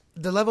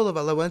 The level of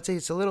Alajuelense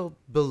is a little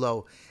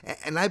below,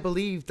 and I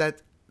believe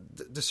that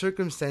the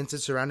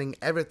circumstances surrounding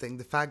everything,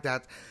 the fact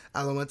that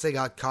Alajuelense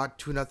got caught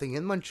 2-0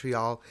 in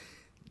Montreal,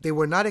 they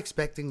were not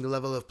expecting the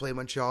level of play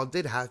Montreal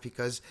did have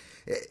because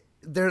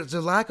there's a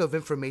lack of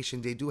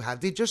information they do have.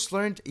 They just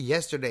learned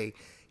yesterday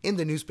in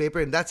the newspaper,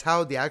 and that's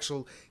how the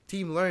actual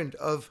team learned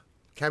of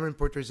Cameron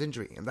Porter's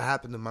injury, and that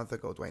happened a month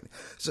ago, Dwayne.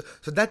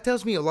 So that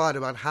tells me a lot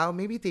about how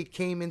maybe they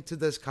came into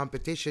this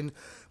competition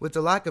with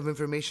the lack of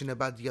information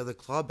about the other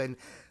club, and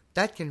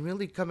that can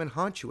really come and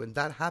haunt you, and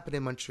that happened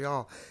in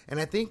Montreal. And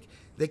I think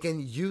they can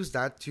use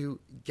that to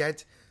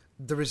get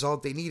the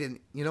result they need. And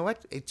you know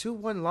what? A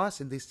 2-1 loss,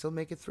 and they still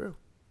make it through.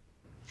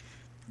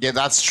 Yeah,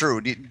 that's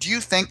true. Do you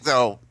think,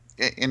 though,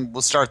 and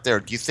we'll start there,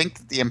 do you think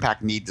that the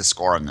Impact need to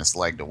score on this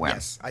leg to win?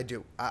 Yes, I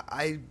do.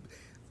 I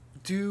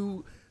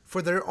do,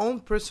 for their own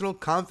personal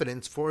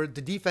confidence, for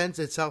the defense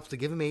itself to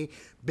give them a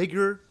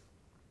bigger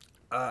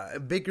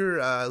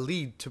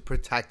lead to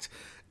protect.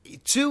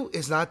 2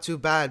 is not too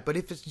bad, but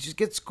if it just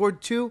gets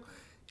scored 2,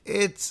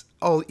 it's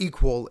all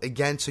equal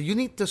again. So you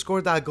need to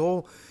score that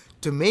goal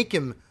to make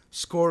him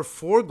score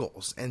 4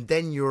 goals, and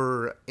then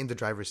you're in the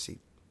driver's seat.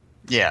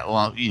 Yeah,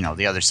 well,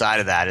 the other side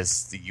of that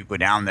is that you go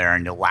down there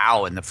and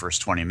allow in the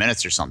first 20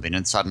 minutes or something,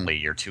 and suddenly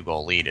your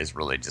 2-goal lead is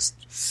really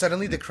just...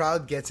 Suddenly the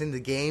crowd gets in the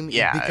game.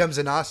 Yeah. It becomes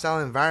an hostile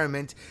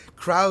environment.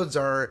 Crowds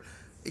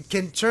it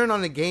can turn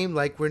on a game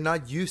like we're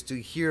not used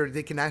to here.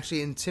 They can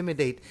actually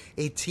intimidate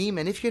a team.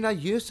 And if you're not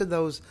used to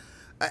those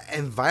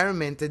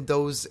environment and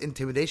those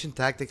intimidation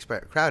tactics by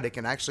a crowd, it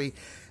can actually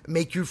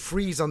make you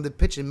freeze on the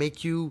pitch and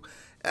make you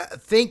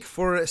think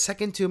for a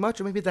second too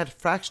much, or maybe that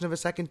fraction of a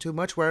second too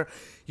much, where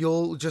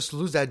you'll just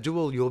lose that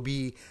duel. You'll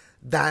be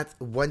that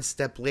one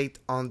step late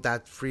on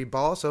that free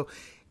ball. So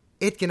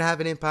it can have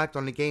an impact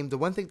on the game. The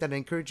one thing that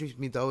encourages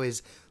me, though,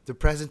 is the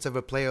presence of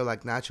a player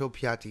like Nacho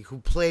Piatti, who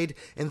played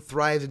and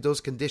thrived in those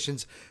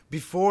conditions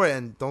before.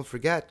 And don't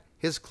forget,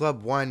 his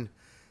club won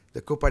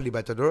the Copa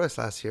Libertadores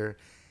last year,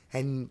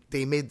 and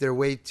they made their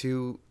way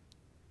to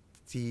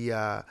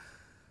the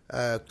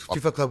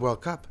FIFA Club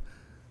World Cup.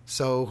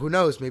 So who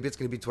knows? Maybe it's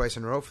going to be twice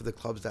in a row for the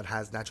clubs that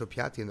has Nacho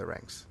Piatti in the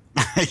ranks.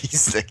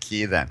 He's the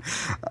key then.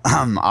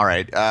 All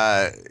right.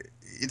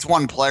 It's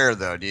one player,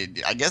 though.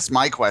 I guess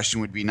my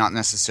question would be not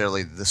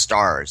necessarily the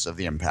stars of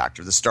the Impact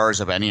or the stars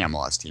of any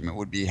MLS team. It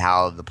would be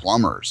how the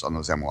plumbers on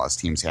those MLS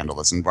teams handle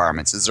this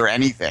environments. Is there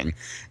anything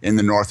in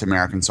the North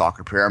American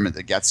soccer pyramid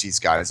that gets these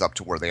guys up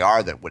to where they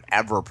are that would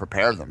ever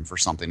prepare them for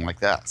something like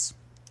this?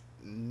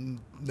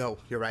 No,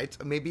 you're right.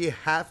 Maybe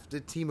half the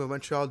team of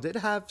Montreal did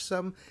have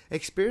some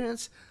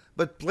experience,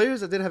 But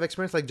players that didn't have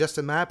experience, like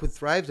Justin Mapp, who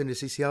thrived in the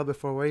CCL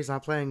before, where he's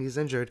not playing, he's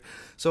injured.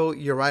 So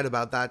you're right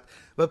about that.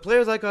 But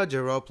players like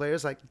Giroux,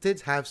 players like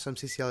did have some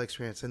CCL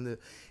experience in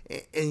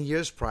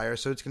years prior.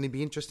 So it's going to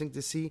be interesting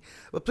to see.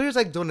 But players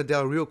like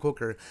Donadell, Rio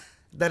Coker,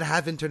 that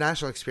have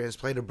international experience,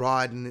 played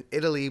abroad in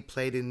Italy,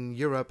 played in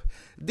Europe,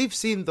 they've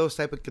seen those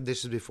type of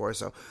conditions before.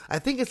 So I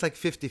think it's like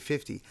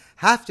 50-50.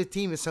 Half the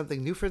team is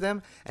something new for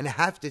them, and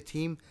half the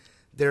team,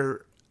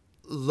 they're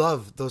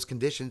love those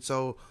conditions.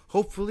 So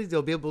hopefully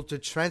they'll be able to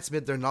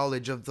transmit their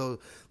knowledge of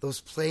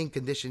those playing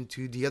conditions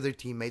to the other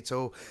teammates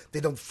so they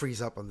don't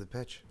freeze up on the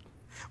pitch.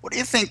 What do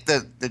you think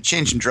the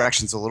change in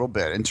directions a little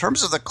bit? In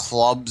terms of the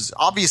clubs,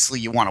 obviously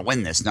you want to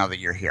win this now that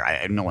you're here.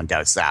 No one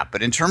doubts that.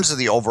 But in terms of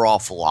the overall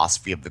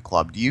philosophy of the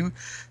club, do you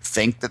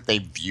think that they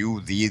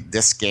view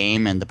this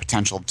game and the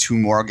potential of 2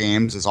 more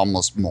games as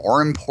almost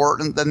more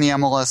important than the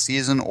MLS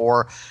season,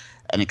 or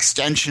an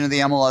extension of the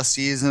MLS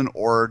season?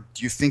 Or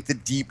do you think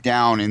that deep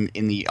down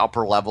in the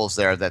upper levels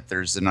there that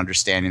there's an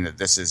understanding that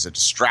this is a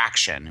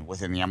distraction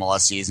within the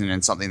MLS season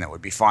and something that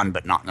would be fun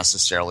but not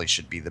necessarily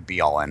should be the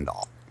be-all,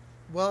 end-all?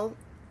 Well,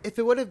 if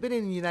it would have been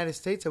in the United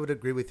States, I would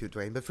agree with you,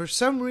 Dwayne. But for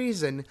some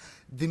reason,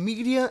 the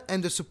media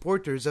and the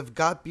supporters have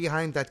got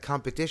behind that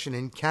competition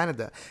in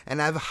Canada and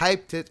have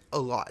hyped it a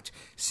lot.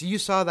 So you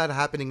saw that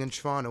happening in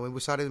Toronto, and we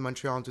saw it in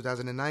Montreal in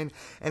 2009.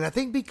 And I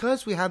think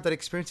because we had that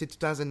experience in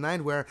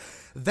 2009, where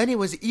then it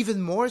was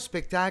even more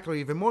spectacular,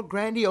 even more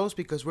grandiose,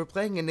 because we're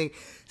playing in a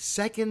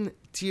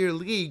second-tier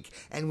league,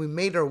 and we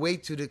made our way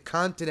to the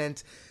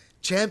continent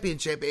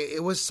championship.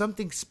 It was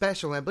something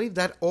special. And I believe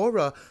that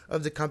aura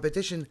of the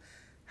competition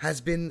has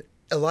been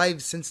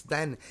alive since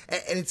then.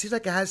 And it seems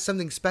like it has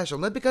something special.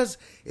 Not because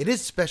it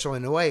is special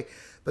in a way,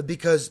 but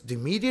because the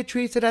media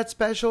treats it as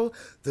special,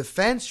 the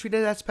fans treat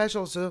it as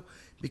special. So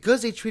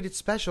because they treat it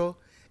special,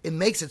 it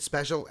makes it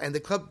special, and the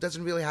club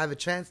doesn't really have a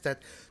chance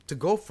to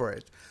go for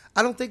it.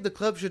 I don't think the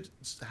club should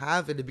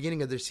have, in the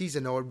beginning of their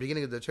season or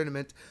beginning of the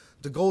tournament,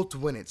 the goal to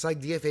win it. It's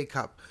like the FA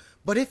Cup.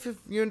 But if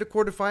you're in the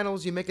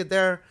quarterfinals, you make it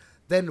there,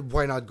 then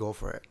why not go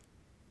for it?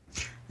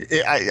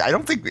 I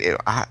don't think.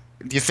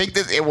 Do you think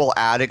that it will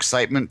add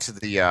excitement to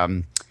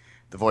the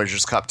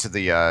Voyageurs Cup, to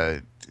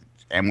the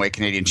Amway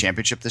Canadian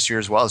Championship this year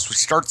as well? It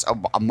starts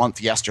a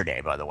month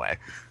yesterday, by the way.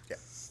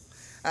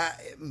 Yeah,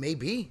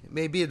 maybe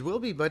it will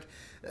be, but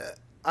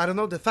I don't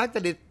know. The fact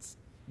that it's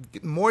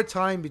more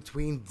time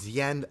between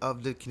the end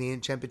of the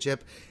Canadian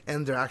Championship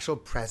and their actual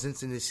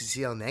presence in the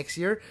CCL next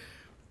year,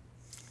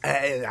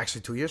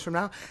 actually 2 years from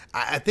now,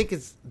 I think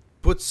it's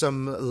put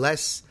some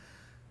less.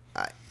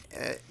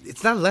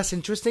 It's not less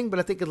interesting, but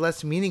I think it's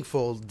less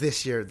meaningful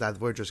this year, that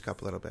Voyageurs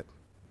Cup, a little bit.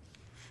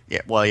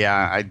 Yeah, well,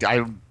 yeah, I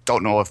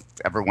don't know if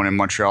everyone in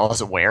Montreal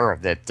is aware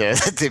of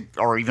that,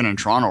 or even in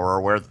Toronto are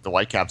aware that the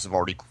Whitecaps have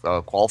already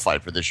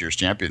qualified for this year's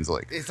Champions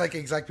League. It's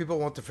like people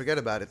want to forget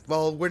about it.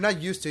 Well, we're not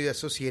used to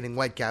associating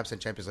Whitecaps and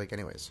Champions League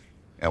anyways.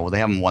 Yeah, well, they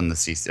haven't won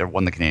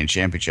the Canadian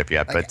Championship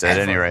yet, but at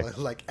any rate.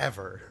 Like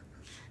ever.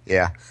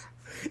 Yeah.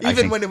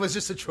 Even when it was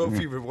just a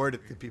trophy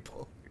rewarded to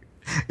people.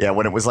 Yeah,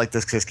 when it was like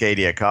this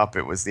Cascadia Cup,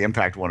 it was the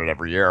Impact won it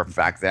every year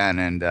back then,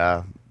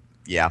 and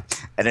yeah.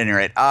 At any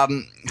rate,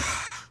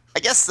 I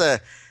guess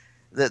the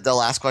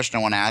last question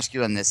I want to ask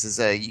you on this is,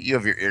 you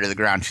have your ear to the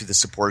ground to the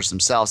supporters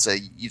themselves.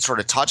 You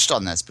sort of touched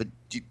on this, but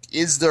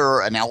is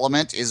there an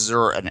element, is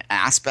there an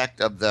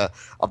aspect of the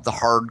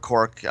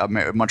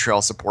hardcore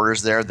Montreal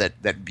supporters there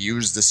that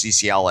views the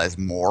CCL as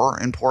more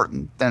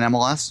important than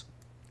MLS?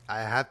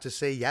 I have to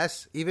say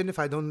yes, even if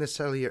I don't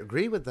necessarily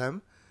agree with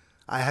them.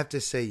 I have to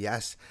say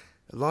yes.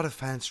 A lot of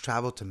fans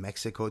travel to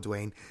Mexico,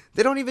 Dwayne.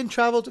 They don't even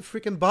travel to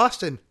freaking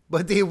Boston,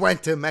 but they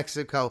went to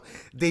Mexico.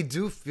 They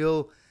do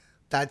feel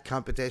that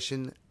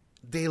competition.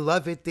 They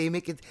love it. They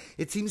make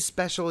it seems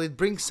special. It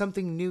brings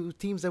something new,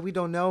 teams that we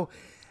don't know.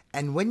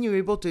 And when you're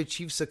able to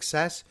achieve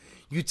success,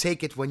 you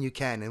take it when you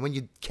can. And when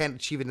you can't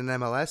achieve it in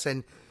MLS,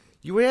 and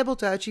you were able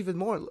to achieve it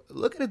more.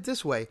 Look at it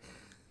this way.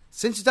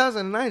 Since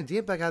 2009, the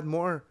Impact had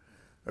more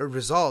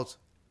results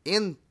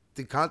in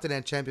the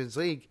Continent Champions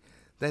League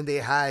than they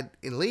had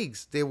in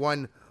leagues. They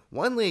won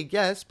one league,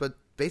 yes, but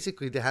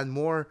basically they had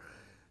more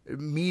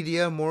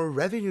media, more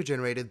revenue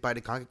generated by the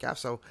CONCACAF.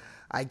 So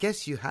I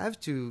guess you have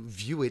to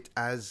view it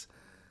as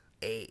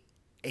a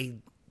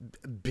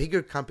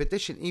bigger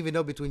competition, even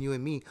though between you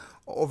and me,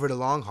 over the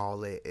long haul,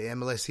 the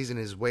MLS season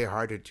is way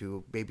harder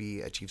to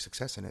maybe achieve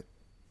success in it.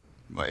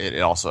 It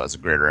also has a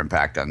greater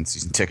impact on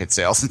season ticket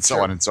sales and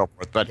so on and so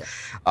forth. But,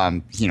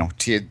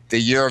 the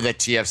year that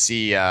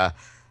TFC,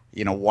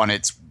 won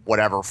its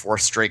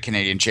fourth straight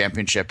Canadian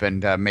championship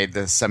and made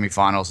the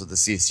semifinals of the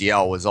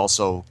CCL was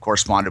also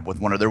corresponded with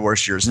one of their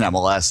worst years in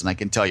MLS. And I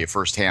can tell you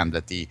firsthand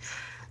that the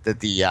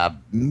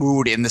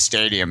mood in the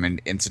stadium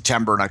in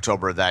September and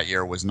October of that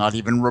year was not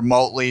even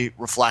remotely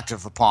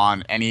reflective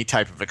upon any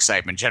type of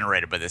excitement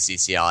generated by the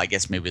CCL. I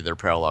guess maybe they're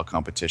parallel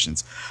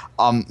competitions.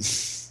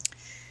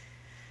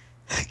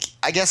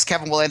 I guess,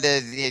 Kevin, we'll end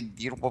it.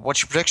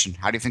 What's your prediction?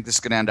 How do you think this is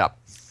going to end up?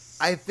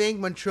 I think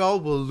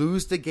Montreal will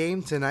lose the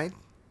game tonight,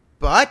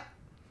 but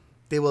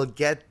they will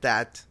get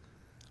that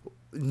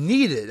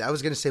needed, I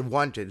was going to say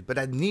wanted, but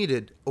a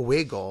needed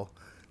away goal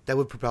that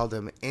would propel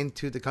them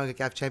into the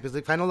CONCACAF Champions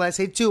League final. I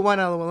say 2-1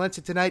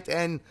 Valencia tonight,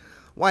 and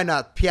why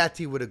not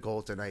Piatti with a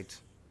goal tonight?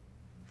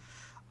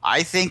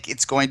 I think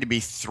it's going to be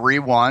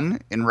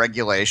 3-1 in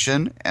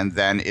regulation, and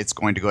then it's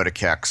going to go to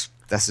kicks.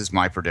 This is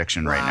my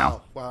prediction right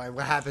now. Wow.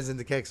 What happens in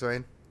the kicks,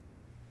 Wayne?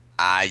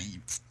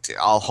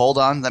 I'll hold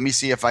on. Let me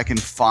see if I can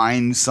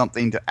find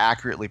something to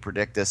accurately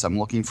predict this. I'm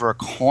looking for a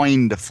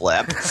coin to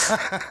flip.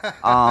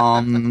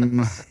 All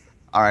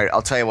right,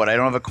 I'll tell you what. I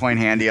don't have a coin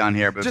handy on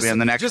here, but on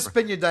the next. Just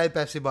spin your Diet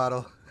Pepsi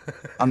bottle.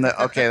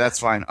 Okay, that's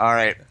fine. All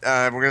right,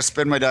 we're gonna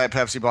spin my Diet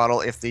Pepsi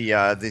bottle. If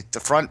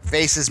the front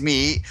faces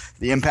me,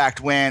 the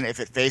Impact win. If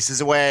it faces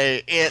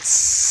away, it's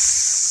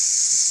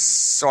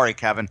sorry,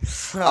 Kevin.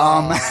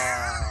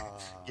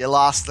 You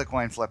lost the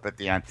coin flip at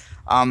the end.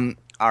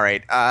 All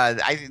right.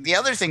 The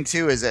other thing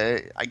too is,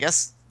 I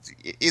guess,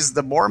 is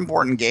the more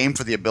important game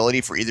for the ability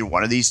for either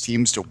one of these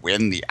teams to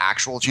win the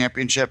actual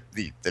championship,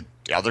 the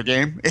other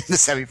game in the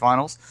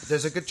semifinals.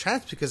 There's a good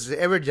chance because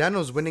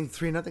Herediano's winning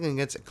 3-0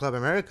 against Club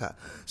America.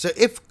 So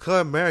if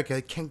Club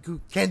America can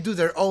do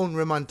their own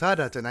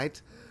remontada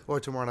tonight or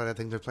tomorrow night, I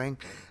think they're playing.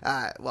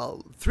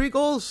 3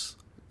 goals.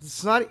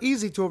 It's not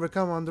easy to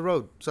overcome on the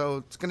road. So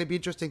it's going to be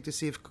interesting to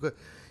see if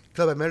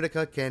Club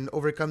America can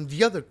overcome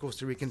the other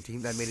Costa Rican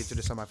team that made it to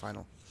the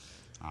semifinal.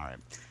 All right.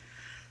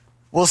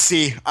 We'll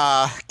see.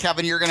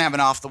 Kevin, you're going to have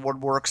an Off the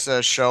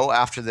Woodworks show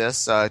after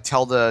this.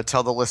 Tell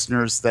the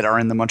listeners that are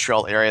in the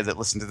Montreal area that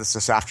listen to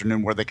this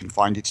afternoon where they can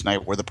find you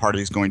tonight, where the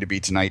party is going to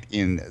be tonight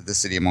in the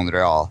city of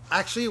Montreal.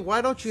 Actually,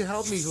 why don't you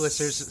help me,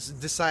 listeners,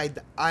 decide?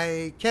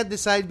 I can't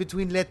decide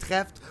between Les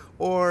Treftes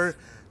or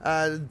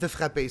De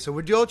Frappé. So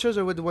with the Ultras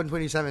or with the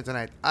 127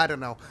 tonight? I don't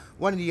know.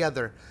 One or the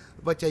other.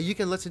 But you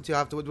can listen to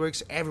Off the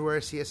Woodworks everywhere,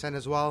 CSN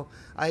as well,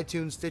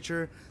 iTunes,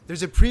 Stitcher.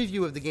 There's a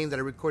preview of the game that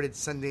I recorded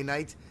Sunday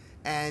night,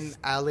 and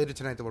later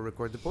tonight I will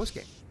record the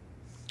postgame.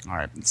 All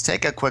right, let's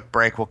take a quick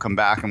break. We'll come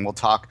back and we'll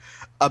talk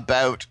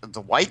about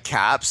the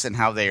Whitecaps and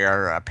how they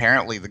are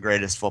apparently the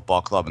greatest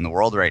football club in the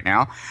world right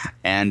now,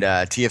 and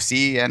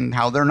TFC and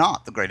how they're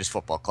not the greatest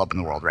football club in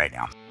the world right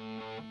now.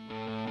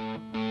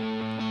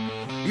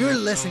 You're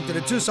listening to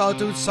the Two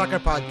Solitudes Soccer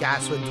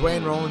Podcast with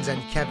Dwayne Rollins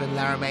and Kevin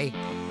Laramie.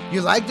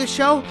 You like the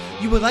show?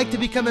 You would like to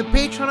become a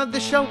patron of the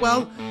show?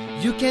 Well,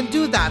 you can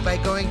do that by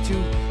going to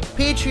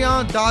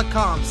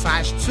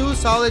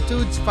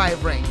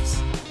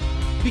patreon.com/2solitudes5rings.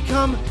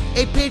 Become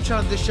a patron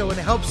of the show and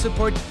help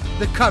support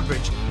the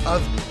coverage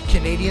of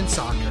Canadian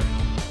soccer.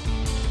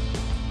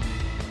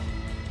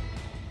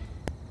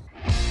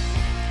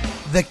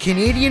 The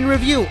Canadian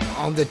Review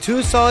on the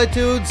Two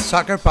Solitudes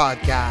Soccer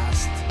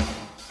Podcast.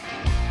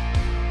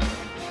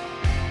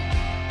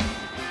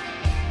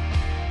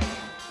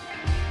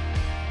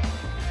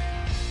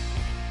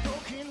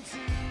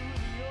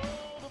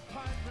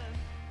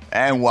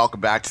 And welcome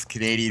back to the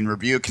Canadian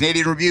Review.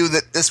 Canadian Review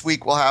that this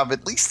week will have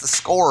at least the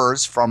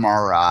scores from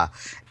our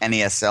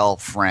NASL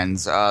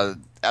friends.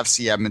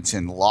 FC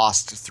Edmonton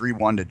lost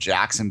 3-1 to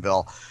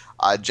Jacksonville.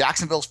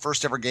 Jacksonville's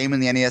first ever game in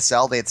the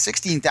NASL. They had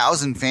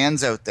 16,000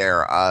 fans out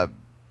there.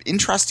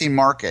 Interesting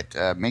market.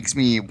 Makes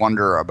me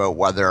wonder about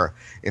whether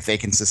if they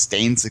can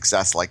sustain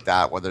success like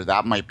that, whether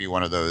that might be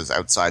one of those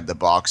outside the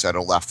box, out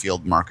of left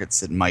field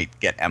markets that might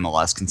get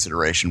MLS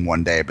consideration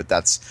one day. But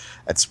that's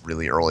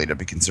really early to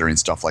be considering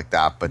stuff like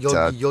that. But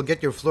you'll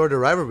get your Florida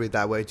rivalry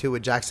that way too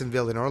with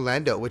Jacksonville and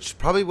Orlando, which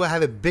probably will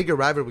have a bigger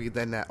rivalry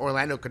than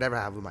Orlando could ever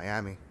have with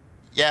Miami.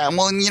 Yeah,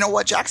 well, and you know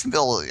what?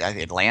 Jacksonville,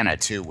 Atlanta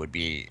too would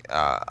be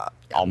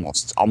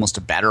almost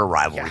a better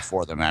rivalry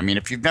for them. I mean,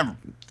 if you've never,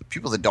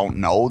 people that don't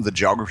know the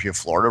geography of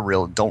Florida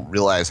don't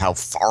realize how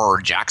far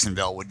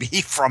Jacksonville would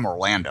be from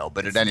Orlando.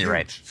 But at any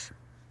rate,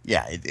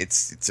 yeah,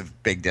 it's a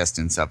big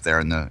distance up there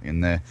in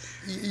the.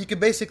 You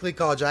could basically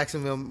call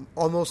Jacksonville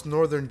almost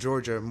northern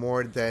Georgia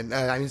more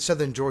than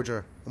southern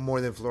Georgia more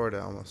than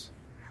Florida almost.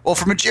 Well,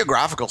 from a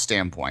geographical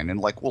standpoint,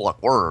 and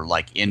we're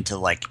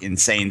into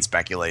insane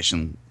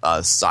speculation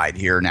side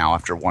here now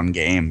after one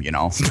game,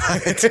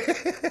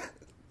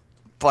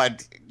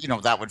 but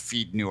that would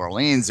feed New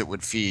Orleans. It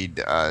would feed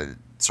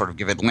sort of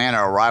give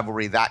Atlanta a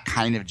rivalry. That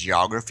kind of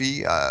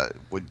geography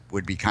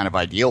would be kind of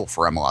ideal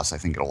for MLS, I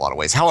think, in a lot of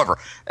ways. However,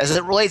 as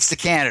it relates to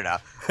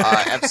Canada,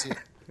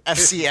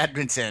 FC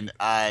Edmonton,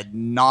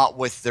 not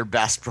with their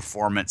best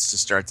performance to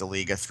start the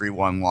league, a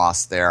 3-1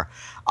 loss there.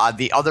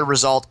 The other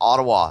result,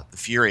 Ottawa, the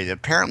Fury.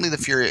 Apparently the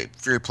Fury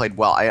played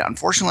well.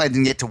 Unfortunately, I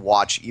didn't get to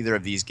watch either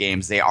of these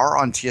games. They are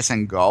on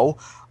TSN Go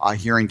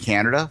here in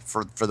Canada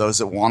for those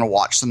that want to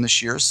watch them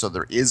this year. So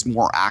there is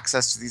more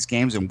access to these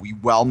games, and we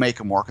will make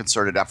a more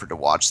concerted effort to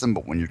watch them.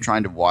 But when you're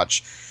trying to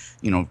watch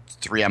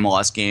 3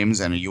 MLS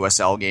games and a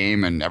USL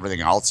game and everything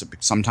else, it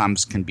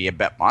sometimes can be a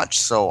bit much.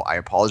 So I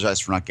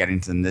apologize for not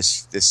getting to them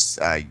this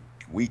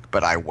week,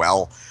 but I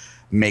will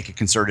make a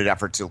concerted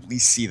effort to at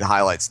least see the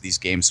highlights of these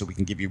games so we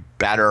can give you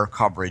better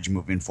coverage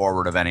moving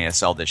forward of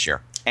NASL this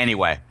year.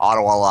 Anyway,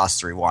 Ottawa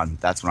lost 3-1.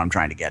 That's what I'm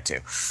trying to get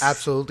to.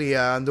 Absolutely.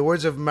 In the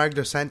words of Mark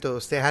Dos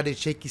Santos, they had a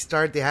shaky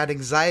start. They had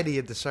anxiety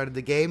at the start of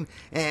the game,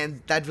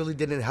 and that really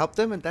didn't help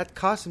them, and that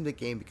cost them the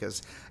game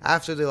because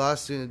after they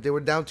lost, they were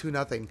down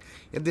 2-0.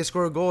 And they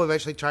scored a goal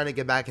eventually trying to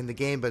get back in the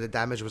game, but the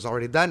damage was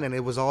already done, and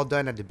it was all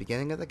done at the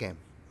beginning of the game.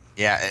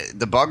 Yeah,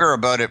 the bugger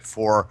about it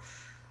for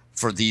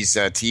these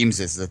teams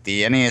is that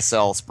the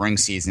NASL spring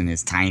season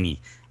is tiny.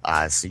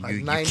 So Like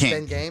you 9, can't,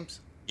 10 games?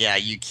 yeah,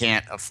 you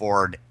can't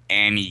afford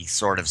any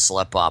sort of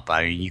slip up.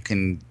 I mean, you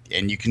can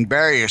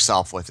bury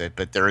yourself with it,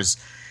 but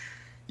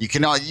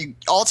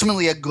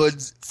ultimately a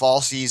good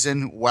fall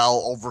season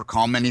will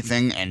overcome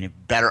anything and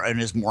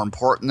is more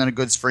important than a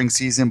good spring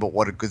season. But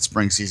what a good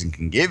spring season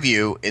can give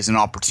you is an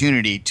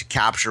opportunity to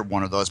capture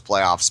one of those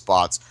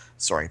postseason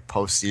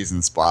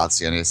spots.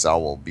 The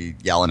NASL will be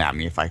yelling at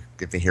me if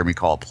they hear me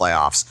call it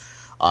playoffs.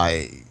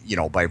 By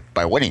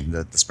winning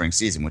the spring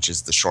season, which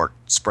is the short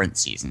sprint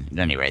season. At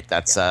any rate,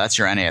 that's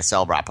your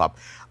NASL wrap up.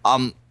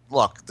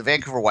 Look, the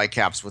Vancouver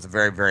Whitecaps with a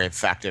very, very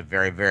effective,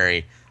 very,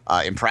 very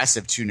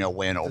impressive 2-0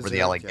 win over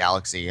the LA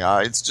Galaxy.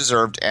 It's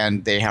deserved,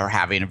 and they are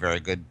having a very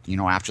good,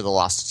 after the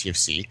loss to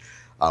TFC,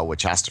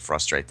 which has to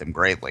frustrate them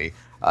greatly.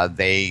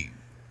 They've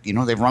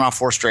run off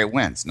 4 straight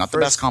wins. Not the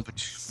best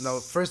competition. No,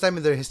 first time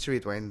in their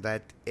history, Dwayne,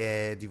 that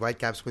the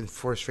Whitecaps win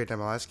 4 straight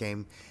MLS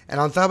game. And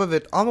on top of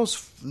it,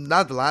 almost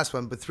not the last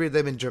one, but 3 of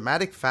them in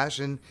dramatic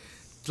fashion.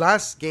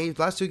 Last 2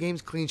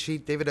 games, clean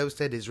sheet. David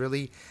Ousted is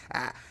really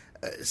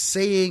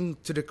saying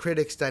to the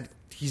critics that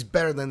he's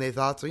better than they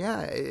thought. So,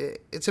 yeah,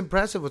 it's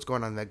impressive what's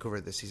going on in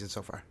Vancouver this season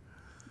so far.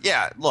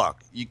 Yeah,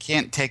 look, you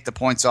can't take the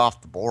points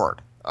off the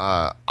board.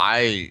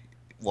 I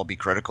will be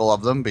critical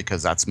of them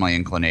because that's my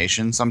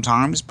inclination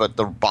sometimes, but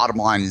the bottom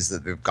line is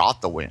that they've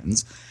got the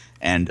wins.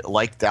 And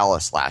like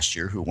Dallas last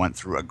year, who went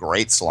through a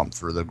great slump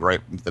through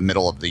the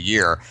middle of the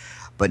year,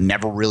 but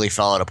never really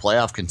fell out of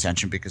playoff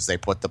contention because they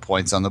put the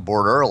points on the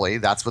board early.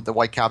 That's what the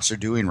Whitecaps are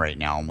doing right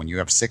now. And when you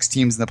have 6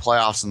 teams in the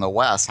playoffs in the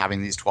West,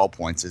 having these 12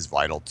 points is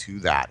vital to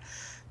that.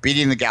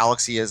 Beating the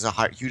Galaxy is a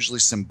hugely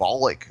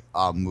symbolic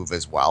move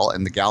as well,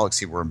 and the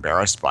Galaxy were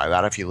embarrassed by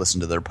that. If you listen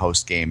to their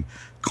post-game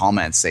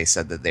comments, they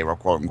said that they were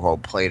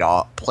quote-unquote played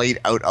out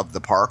of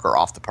the park, or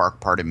off the park,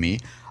 pardon me.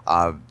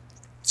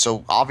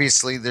 So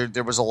obviously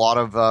there was a lot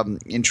of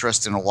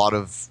interest and a lot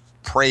of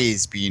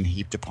praise being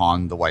heaped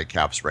upon the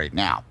Whitecaps right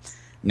now.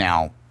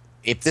 Now,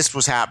 if this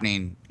was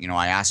happening,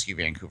 I ask you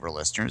Vancouver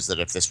listeners that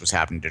if this was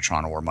happening to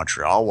Toronto or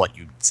Montreal, what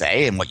you'd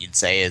say, and what you'd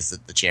say is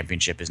that the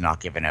championship is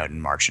not given out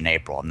in March and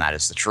April, and that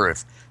is the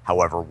truth.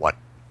 However, what,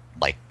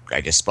 like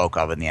I just spoke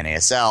of in the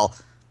NASL,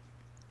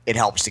 it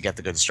helps to get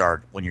the good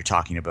start when you're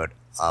talking about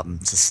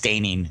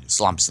sustaining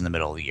slumps in the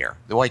middle of the year.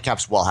 The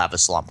Whitecaps will have a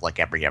slump like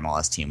every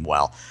MLS team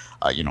will.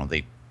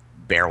 They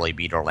barely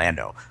beat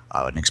Orlando,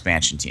 an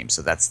expansion team.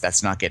 So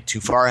that's not get too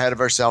far ahead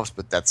of ourselves,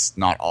 but that's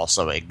not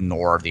also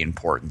ignore the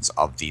importance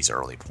of these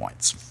early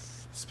points.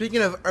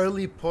 Speaking of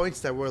early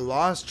points that were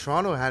lost,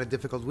 Toronto had a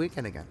difficult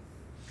weekend again.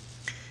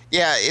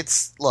 Yeah,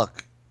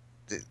 look,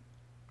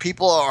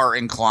 people are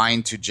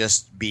inclined to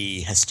just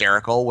be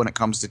hysterical when it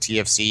comes to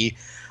TFC.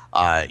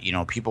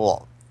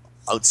 People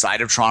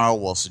outside of Toronto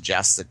will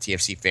suggest that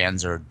TFC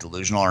fans are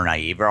delusional or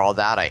naive or all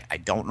that. I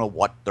don't know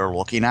what they're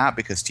looking at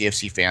because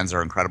TFC fans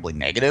are incredibly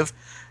negative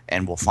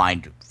and will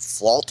find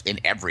fault in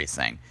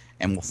everything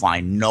and will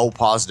find no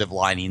positive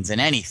linings in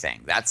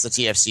anything. That's the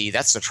TFC.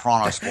 That's the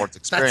Toronto sports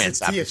experience.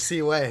 That's the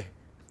TFC way.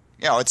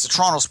 It's the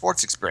Toronto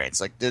sports experience.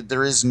 Like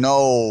there's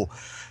no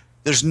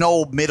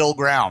middle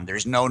ground.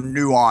 There's no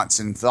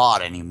nuance in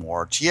thought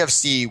anymore.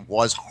 TFC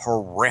was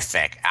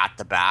horrific at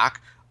the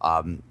back.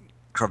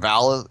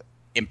 Crevel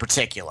in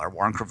particular,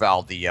 Warren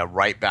Crevel, the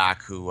right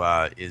back who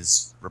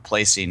is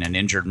replacing an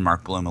injured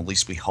Mark Bloom. At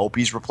least we hope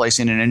he's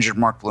replacing an injured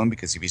Mark Bloom,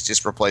 because if he's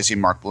just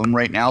replacing Mark Bloom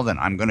right now, then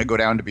I'm going to go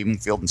down to Beacon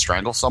Field and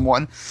strangle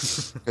someone,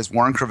 because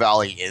Warren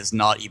Crevel is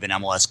not even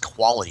MLS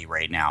quality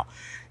right now.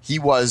 He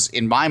was,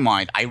 in my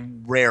mind, I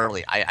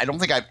don't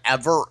think I've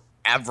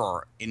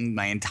ever in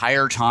my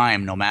entire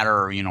time, no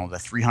matter, the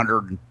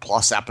 300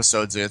 plus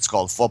episodes of It's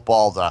Called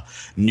Football, the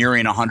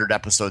nearing 100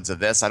 episodes of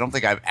this, I don't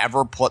think I've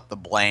ever put the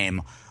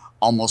blame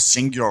almost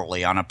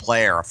singularly on a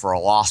player for a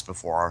loss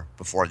before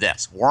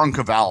this. Warren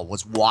Crevel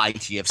was why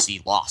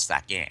TFC lost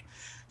that game.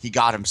 He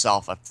got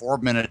himself a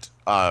 4-minute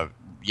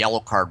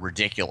yellow card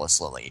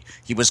ridiculously.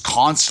 He was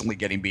constantly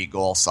getting beat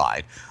goal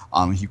side.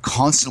 He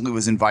constantly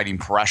was inviting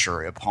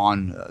pressure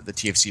upon the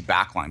TFC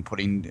backline,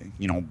 putting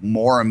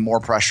more and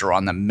more pressure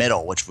on the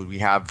middle, which we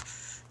have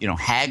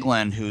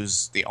Hagelin,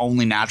 who's the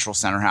only natural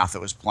center half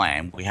that was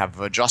playing. We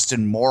have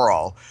Justin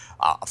Morrow,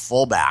 a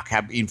fullback,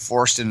 being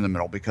forced into the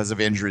middle because of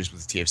injuries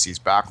with TFC's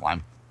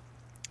backline.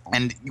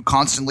 And you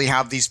constantly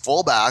have these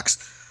fullbacks.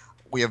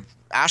 We have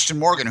Ashton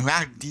Morgan, who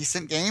had a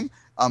decent game,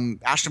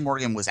 Ashton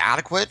Morgan was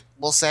adequate,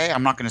 we'll say.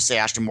 I'm not going to say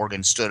Ashton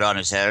Morgan stood on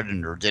his head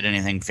or did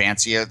anything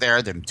fancy out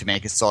there to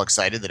make us so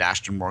excited that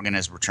Ashton Morgan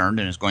has returned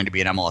and is going to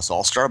be an MLS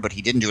All-Star, but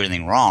he didn't do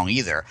anything wrong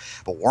either.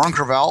 But Warren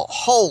Creavalle,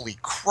 holy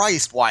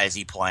Christ, why is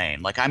he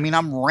playing? Like, I mean,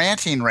 I'm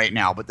ranting right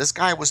now, but this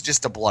guy was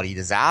just a bloody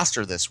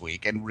disaster this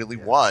week and really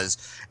was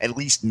at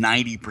least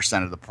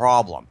 90% of the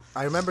problem.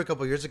 I remember a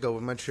couple of years ago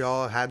when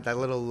Montreal had that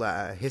little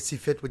hissy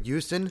fit with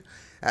Houston.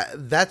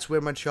 That's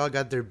where Montreal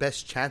got their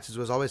best chances,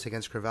 was always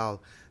against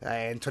Creavalle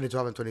in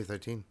 2012 and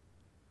 2013.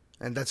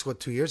 And that's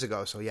 2 years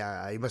ago. So,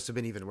 yeah, he must have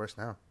been even worse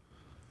now.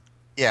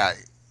 Yeah.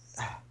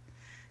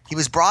 He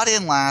was brought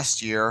in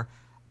last year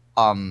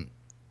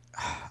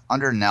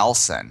under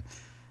Nelson.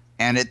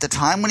 And at the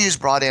time when he was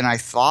brought in, I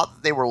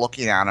thought they were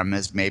looking at him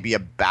as maybe a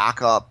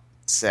backup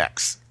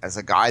six, as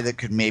a guy that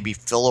could maybe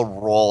fill a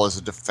role as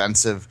a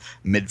defensive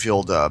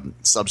midfield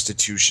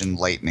substitution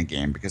late in the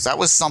game, because that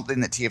was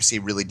something that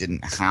TFC really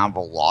didn't have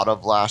a lot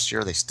of last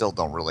year. They still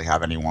don't really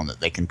have anyone that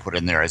they can put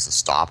in there as a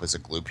stop, as a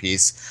glue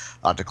piece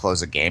to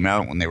close a game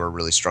out when they were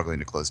really struggling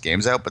to close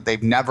games out, but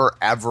they've never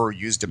ever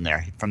used him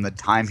there. From the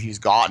time he's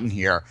gotten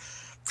here,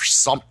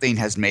 something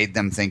has made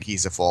them think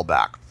he's a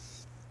fullback.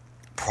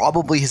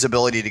 Probably his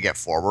ability to get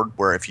forward,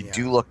 where if you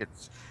do look at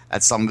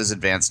some of his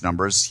advanced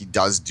numbers, he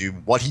does do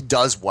what he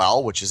does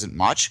well, which isn't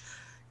much,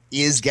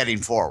 is getting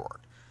forward.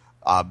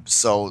 But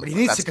he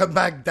needs to come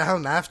back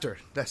down after.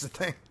 That's the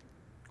thing.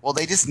 Well,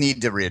 they just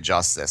need to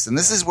readjust this. And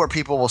this is where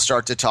people will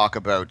start to talk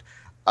about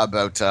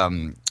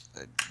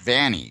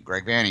Vanny,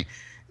 Greg Vanny,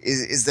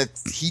 is that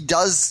he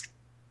does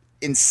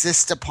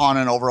insist upon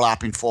an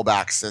overlapping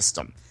fullback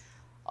system.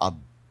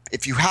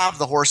 If you have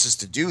the horses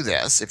to do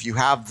this, if you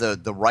have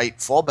the right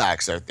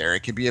fullbacks out there,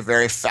 it could be a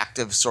very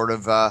effective sort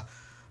of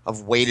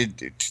way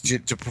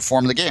to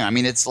perform the game. I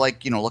mean, it's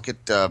like, look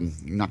at,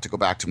 not to go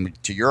back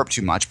to Europe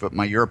too much, but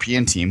my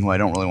European team, who I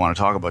don't really want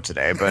to talk about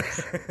today, but...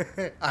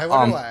 I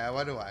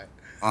wonder why.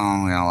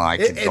 Oh, well,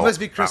 it must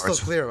be crystal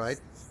clear, right?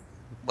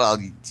 Well,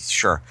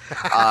 sure.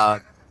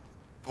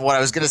 What I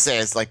was going to say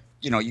is, like,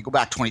 you go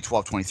back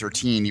 2012,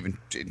 2013, even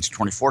into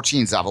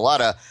 2014,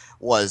 Zavaleta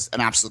was an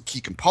absolute key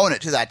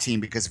component to that team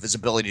because of his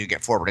ability to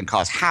get forward and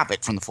cause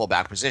havoc from the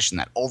fullback position.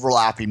 That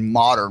overlapping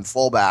modern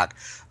fullback,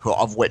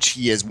 of which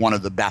he is one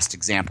of the best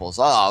examples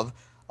of,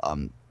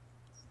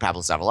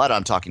 Pablo Zavaleta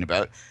I'm talking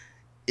about,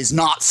 is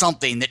not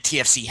something that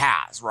TFC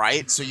has,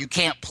 right? So you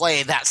can't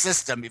play that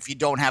system if you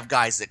don't have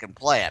guys that can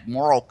play it.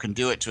 Morrow can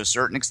do it to a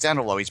certain extent,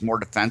 although he's more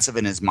defensive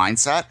in his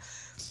mindset.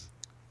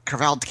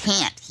 Creavalle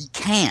can't. He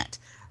can't.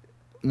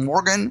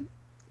 Morgan,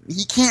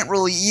 he can't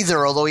really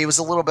either, although he was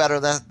a little better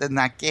than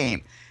that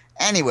game.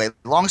 Anyway,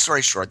 long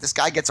story short, this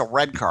guy gets a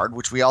red card,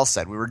 which we all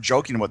said. We were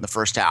joking about in the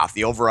first half,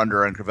 the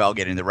over-under on Creavalle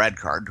getting the red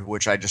card,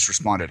 which I just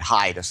responded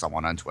hi to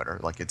someone on Twitter.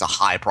 Like, it's a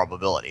high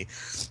probability.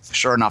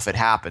 Sure enough, it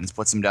happens,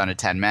 puts him down to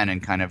 10 men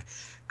and kind of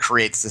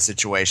creates the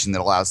situation that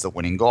allows the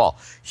winning goal.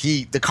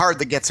 The card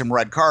that gets him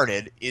red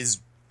carded is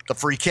the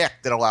free kick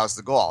that allows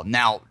the goal.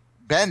 Now,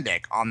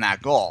 Bendik on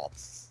that goal,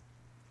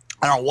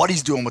 I don't know what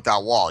he's doing with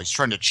that wall. He's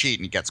trying to cheat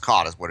and he gets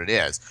caught is what it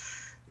is.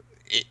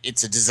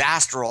 It's a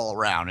disaster all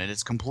around, and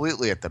it's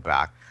completely at the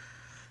back.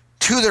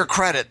 To their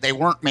credit, they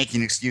weren't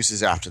making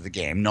excuses after the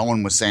game. No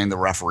one was saying the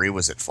referee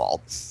was at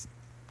fault.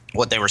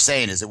 What they were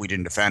saying is that we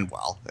didn't defend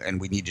well, and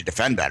we need to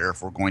defend better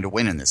if we're going to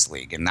win in this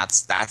league, and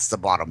that's the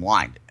bottom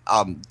line.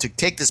 To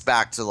take this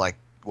back to like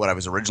what I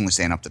was originally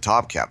saying up the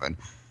top, Kevin,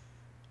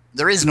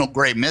 there is no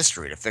great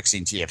mystery to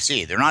fixing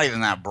TFC. They're not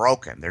even that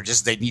broken.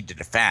 They need to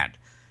defend.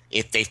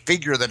 If they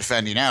figure the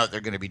defending out,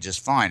 they're going to be just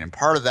fine. And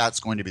part of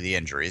that's going to be the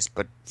injuries.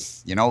 But,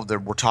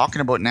 we're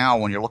talking about now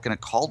when you're looking at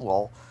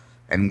Caldwell,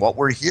 and what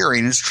we're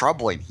hearing is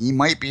troubling. He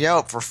might be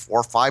out for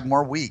 4 or 5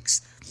 more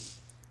weeks,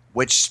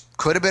 which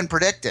could have been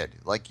predicted.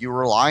 Like, you're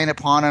relying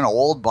upon an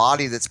old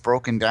body that's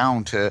broken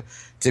down to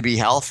be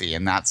healthy,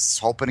 and that's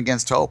hoping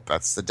against hope.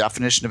 That's the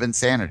definition of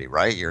insanity,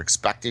 right? You're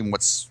expecting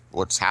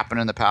what's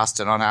happened in the past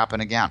to not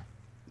happen again.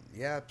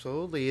 Yeah,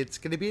 absolutely. It's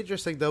going to be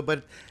interesting, though,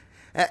 but...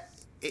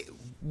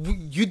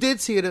 you did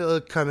see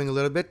it coming a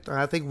little bit.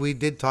 I think we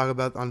did talk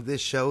about on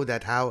this show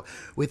that how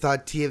we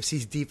thought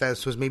TFC's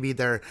defense was maybe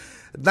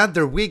not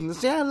their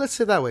weakness. Yeah, let's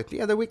say it that way.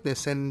 Yeah, their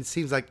weakness. And it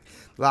seems like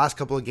the last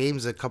couple of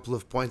games, a couple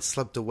of points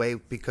slipped away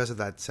because of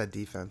that said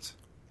defense.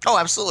 Oh,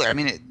 absolutely. I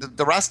mean,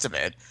 the rest of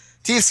it,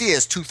 TFC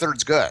is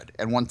 2/3 good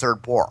and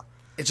 1/3 poor.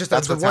 It's just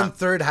that the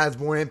 1/3 has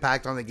more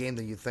impact on the game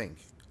than you think.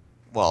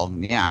 Well,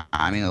 yeah.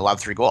 I mean, they allowed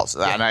 3 goals.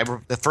 Yeah.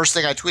 And the first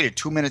thing I tweeted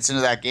 2 minutes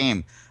into that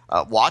game,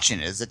 watching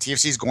is that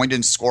TFC is going to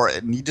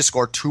need to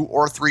score 2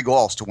 or 3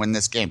 goals to win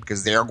this game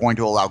because they are going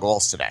to allow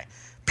goals today.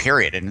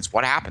 Period. And it's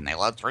what happened. They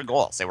allowed 3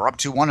 goals. They were up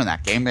 2-1 in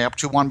that game. They up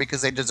 2-1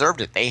 because they deserved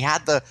it. They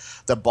had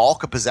the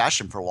bulk of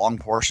possession for long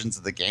portions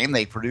of the game.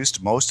 They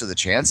produced most of the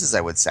chances,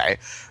 I would say.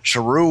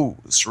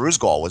 Giroux's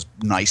goal was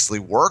nicely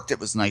worked. It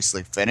was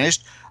nicely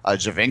finished.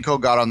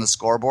 Javinko got on the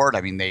scoreboard.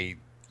 I mean,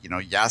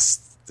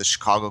 yes, the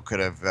Chicago could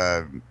have,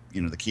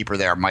 the keeper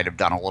there might have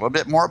done a little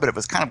bit more, but it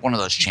was kind of one of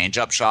those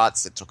change-up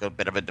shots that took a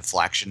bit of a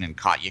deflection and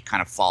caught you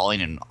kind of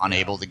falling and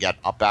unable to get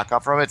back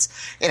up from it.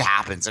 It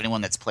happens.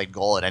 Anyone that's played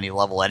goal at any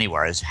level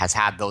anywhere has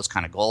had those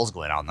kind of goals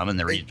going on them, and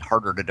they're even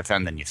harder to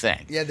defend than you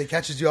think. Yeah, they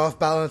catches you off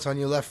balance on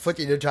your left foot,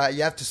 and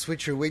you have to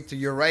switch your weight to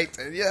your right.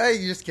 And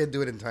you just can't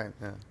do it in time.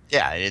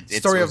 Yeah, it's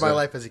story of my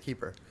life as a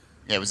keeper.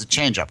 Yeah, it was a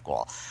change-up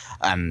goal,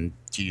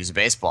 to use a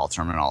baseball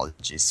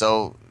terminology.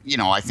 So,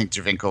 I think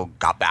Javinko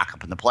got back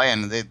up in the play,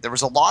 and there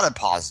was a lot of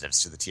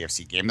positives to the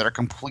TFC game that are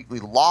completely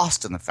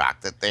lost in the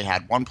fact that they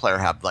had one player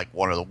have like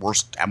one of the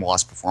worst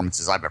MLS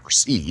performances I've ever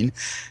seen,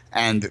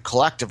 and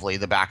collectively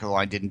the back of the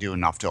line didn't do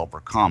enough to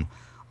overcome.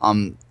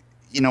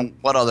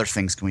 What other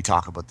things can we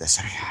talk about this?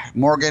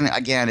 Morgan,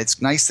 again,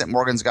 it's nice that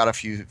Morgan's got a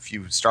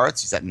few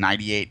starts. He's at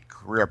 98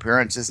 career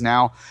appearances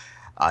now.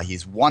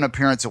 He's one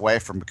appearance away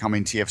from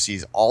becoming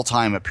TFC's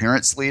all-time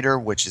appearance leader,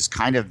 which is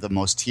kind of the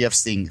most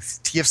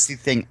TFC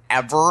thing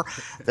ever,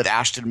 that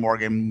Ashton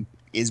Morgan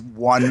is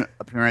one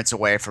appearance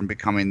away from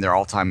becoming their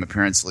all-time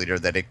appearance leader.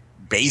 That it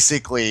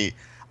basically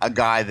a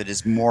guy that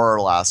is more or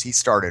less, he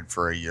started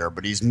for a year,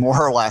 but he's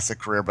more or less a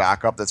career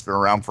backup that's been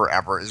around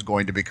forever, is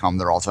going to become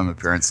their all-time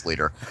appearance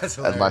leader. That's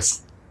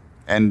hilarious.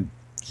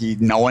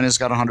 No one has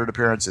got 100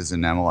 appearances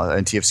in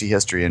TFC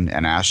history, and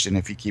Ashton,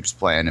 if he keeps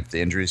playing, if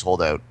the injuries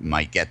hold out,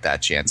 might get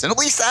that chance. And at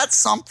least that's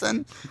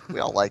something. We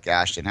all like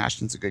Ashton.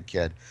 Ashton's a good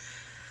kid.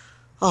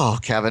 Oh,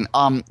 Kevin.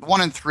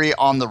 1-3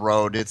 on the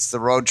road. It's the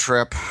road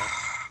trip.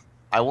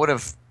 I would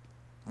have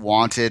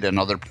wanted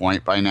another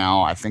point by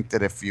now. I think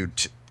that if you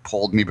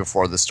polled me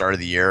before the start of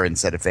the year and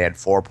said if they had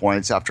 4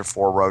 points after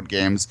 4 road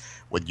games,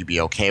 would you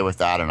be okay with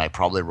that? And I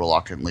probably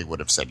reluctantly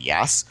would have said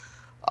yes.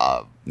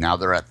 Now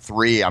they're at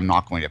 3. I'm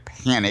not going to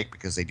panic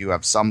because they do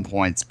have some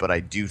points, but I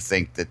do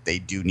think that they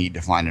do need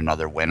to find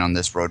another win on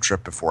this road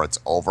trip before it's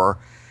over.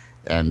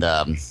 And,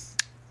 How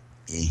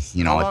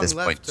at this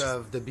long point, left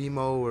of the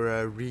BMO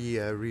or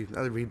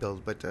not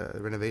rebuild, but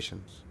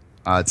renovations?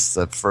 it's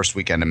the first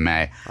weekend in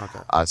May. Okay.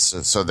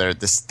 So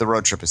the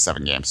road trip is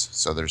 7 games.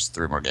 So there's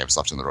 3 more games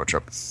left in the road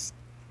trip.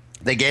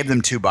 They gave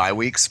them 2 bye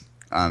weeks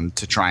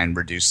to try and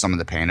reduce some of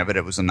the pain of it.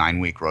 It was a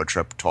 9-week road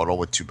trip total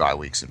with 2 bye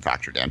weeks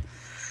factored in.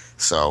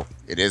 So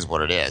it is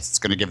what it is. It's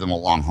going to give them a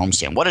long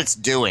homestand. What it's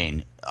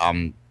doing,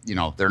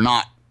 they're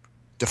not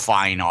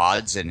defying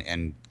odds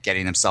and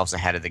getting themselves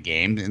ahead of the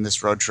game in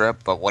this road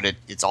trip. But what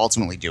it's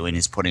ultimately doing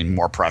is putting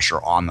more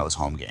pressure on those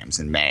home games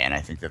in May. And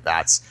I think that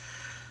that's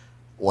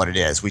what it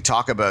is. We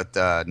talk about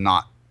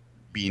not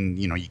being,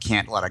 you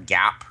can't let a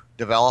gap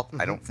develop.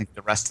 Mm-hmm. I don't think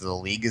the rest of the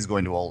league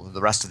the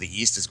rest of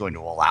the East is going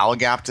to allow a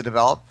gap to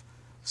develop.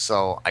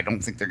 So I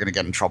don't think they're going to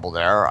get in trouble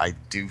there. I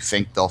do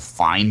think they'll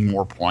find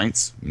more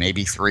points,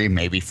 maybe 3,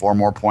 maybe 4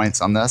 more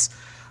points on this.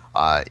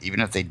 Even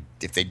if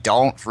they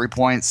don't, 3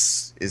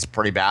 points is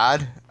pretty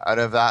bad out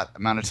of that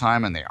amount of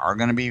time, and they are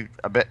going to be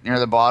a bit near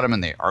the bottom,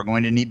 and they are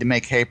going to need to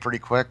make hay pretty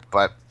quick.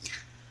 But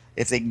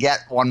if they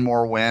get one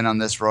more win on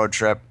this road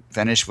trip,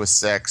 finish with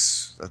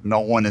 6, no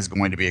one is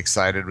going to be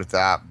excited with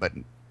that, but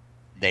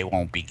they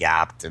won't be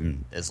gapped.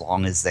 And as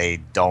long as they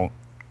don't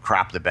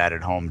crap the bed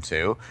at home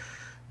too,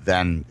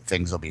 then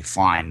things will be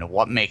fine.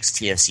 What makes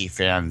TFC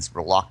fans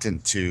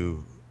reluctant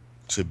to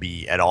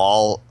be at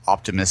all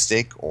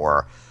optimistic,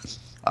 or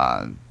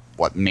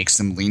what makes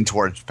them lean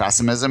towards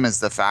pessimism,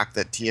 is the fact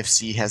that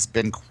TFC has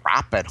been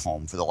crap at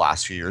home for the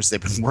last few years. They've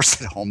been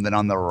worse at home than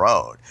on the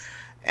road.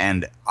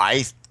 And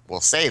I will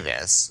say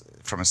this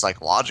from a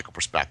psychological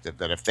perspective,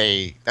 that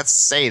let's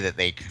say that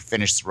they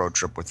finish the road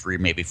trip with 3,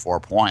 maybe 4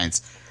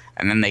 points,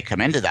 and then they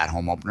come into that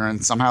home opener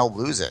and somehow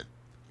lose it.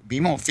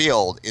 BMO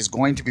Field is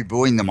going to be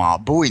booing them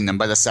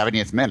by the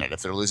 70th minute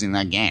if they're losing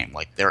that game.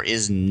 Like, there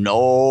is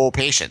no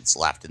patience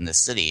left in this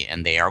city,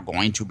 and they are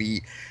going to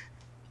be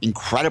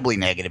incredibly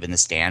negative in the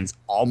stands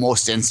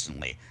almost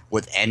instantly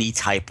with any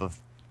type of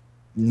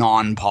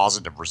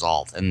non-positive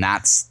result. And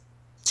that's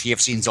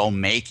TFC's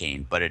own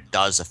making, but it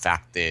does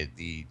affect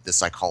the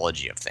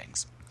psychology of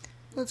things.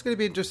 It's going to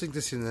be interesting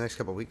to see in the next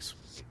couple of weeks.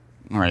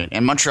 All right.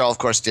 And Montreal, of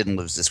course, didn't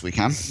lose this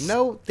weekend.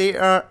 No, they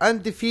are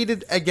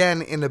undefeated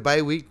again in the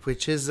bye week,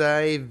 which is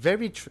a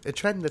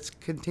trend that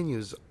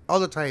continues all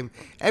the time.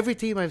 Every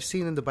team I've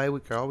seen in the bye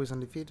week are always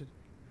undefeated.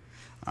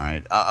 All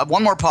right.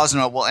 One more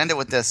positive note. We'll end it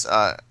with this.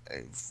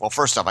 Well,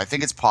 first off, I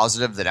think it's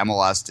positive that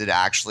MLS did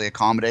actually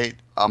accommodate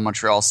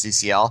Montreal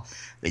CCL.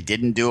 They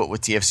didn't do it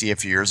with TFC a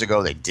few years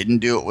ago. They didn't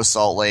do it with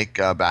Salt Lake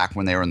back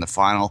when they were in the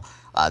final.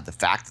 The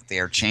fact that they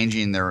are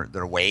changing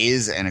their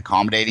ways and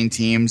accommodating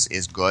teams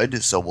is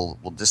good. So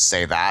we'll just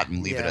say that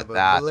and leave it at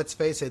that. But let's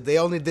face it, they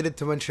only did it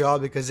to Montreal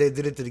because they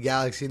did it to the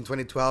Galaxy in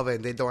 2012,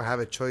 and they don't have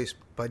a choice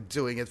but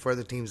doing it for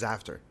the teams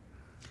after.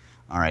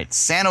 All right,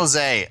 San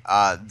Jose,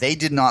 they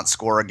did not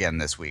score again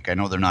this week. I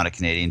know they're not a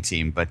Canadian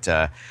team, but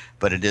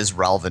it is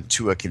relevant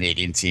to a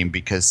Canadian team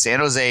because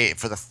San Jose,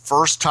 for the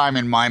first time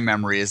in my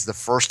memory, is the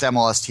first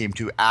MLS team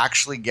to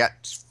actually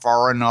get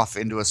far enough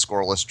into a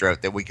scoreless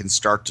drought that we can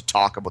start to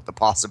talk about the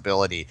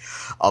possibility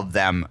of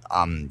them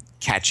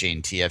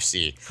catching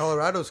TFC.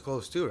 Colorado's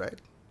close too, right?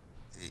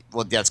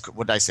 Well,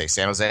 what did I say?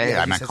 San Jose?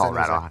 Yeah, I meant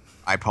Colorado.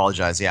 I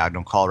apologize. Yeah,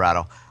 no,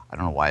 Colorado. I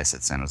don't know why I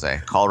said San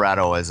Jose.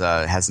 Colorado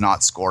has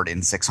not scored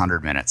in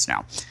 600 minutes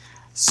now.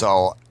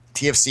 So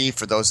TFC,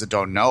 for those that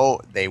don't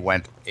know, they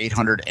went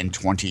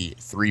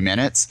 823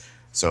 minutes.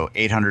 So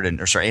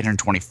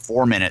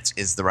 824 minutes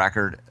is the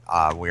record.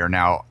 We are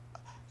now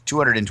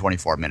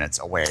 224 minutes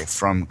away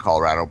from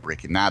Colorado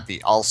breaking that.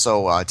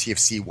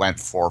 TFC went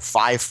for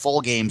 5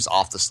 full games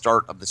off the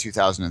start of the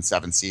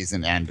 2007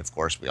 season, and of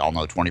course, we all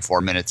know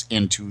 24 minutes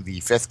into the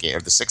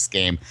 6th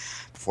game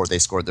before they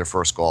scored their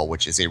first goal,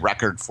 which is a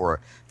record for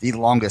the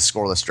longest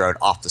scoreless drought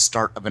off the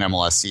start of an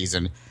MLS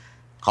season.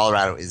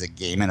 Colorado is a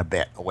game and a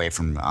bit away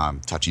from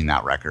touching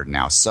that record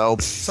now. So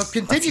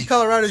continue,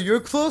 Colorado. You're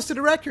close to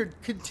the record.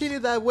 Continue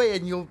that way,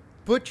 and you'll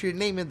put your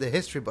name in the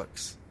history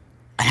books.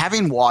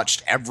 Having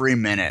watched every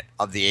minute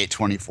of the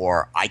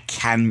 824, I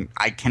can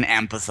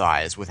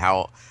empathize with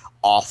how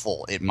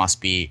awful it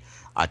must be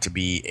to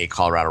be a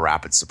Colorado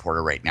Rapids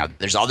supporter right now.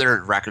 There's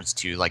other records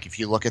too. Like if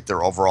you look at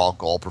their overall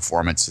goal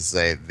performances,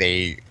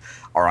 they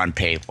are on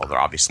pace. Well, they're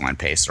obviously on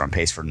pace. They're on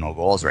pace for no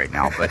goals right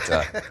now,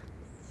 but.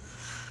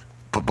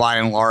 But by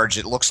and large,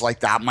 it looks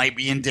like that might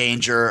be in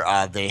danger.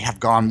 They have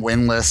gone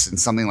winless in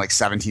something like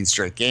 17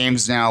 straight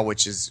games now,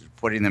 which is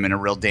putting them in a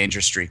real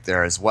danger streak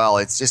there as well.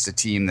 It's just a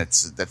team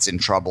that's in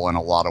trouble in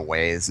a lot of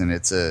ways, and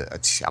it's a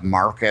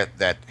market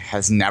that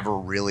has never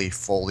really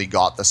fully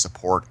got the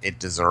support it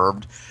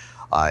deserved,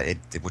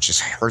 which has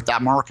hurt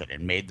that market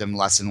and made them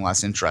less and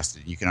less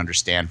interested. You can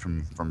understand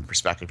from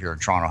perspective here in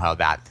Toronto how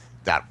that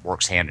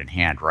works hand in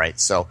hand, right?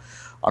 So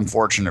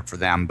unfortunate for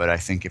them, but I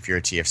think if you're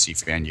a TFC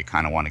fan, you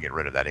kind of want to get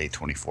rid of that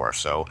 824.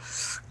 So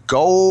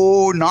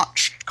go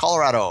Notch,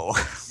 Colorado.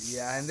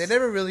 Yeah, and they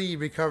never really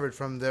recovered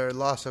from their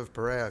loss of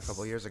Pereira a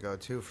couple of years ago,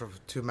 too,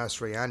 to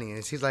Mastroianni. And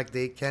it seems like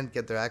they can't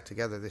get their act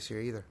together this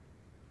year either.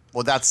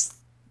 Well, that's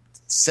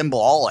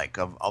symbolic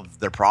of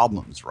their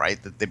problems,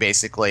 right? That they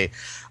basically,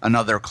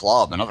 another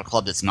club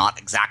that's not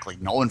exactly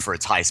known for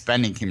its high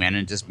spending came in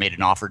and just made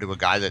an offer to a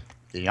guy that,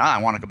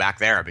 I want to go back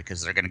there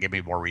because they're going to give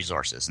me more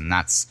resources. And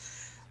that's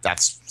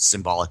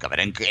symbolic of it.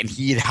 And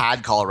he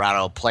had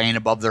Colorado playing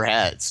above their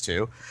heads,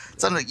 too.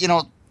 So,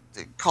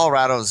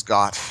 Colorado's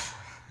got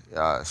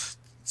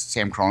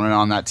Sam Cronin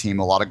on that team.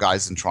 A lot of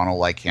guys in Toronto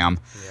like him.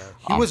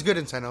 Yeah, he was good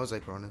in San Jose,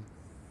 Cronin.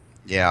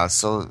 Yeah,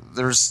 so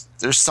there's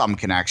some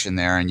connection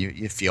there, and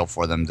you feel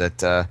for them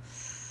that,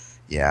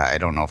 I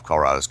don't know if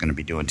Colorado's going to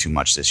be doing too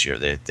much this year.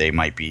 They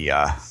might be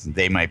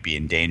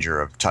in danger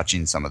of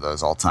touching some of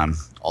those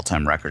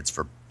all-time records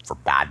for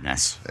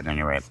badness, at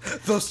any rate.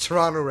 Those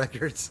Toronto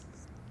records.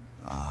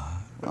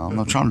 Well,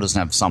 no, Toronto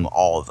doesn't have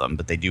all of them,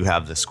 but they do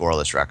have the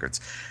scoreless records.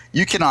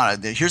 You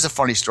cannot. Here's a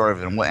funny story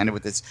of it, and we'll end it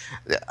with this.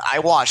 I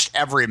watched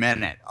every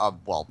minute of.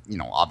 Well,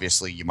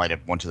 obviously you might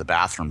have went to the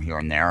bathroom here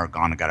and there, or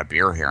gone and got a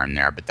beer here and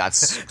there, but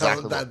that's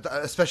exactly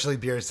especially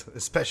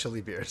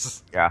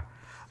beers. Yeah.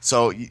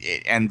 So,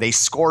 and they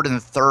scored in the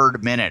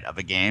 3rd minute of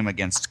a game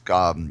against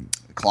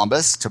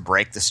Columbus to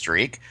break the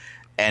streak.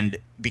 And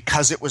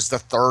because it was the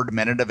 3rd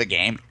minute of a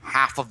game,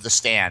 half of the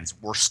stands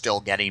were still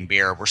getting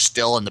beer. We're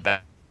still in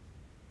the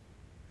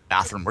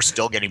bathroom. We're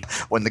still getting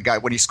when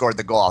he scored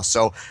the goal.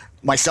 So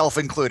myself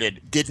included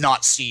did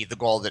not see the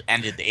goal that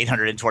ended the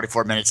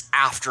 824 minutes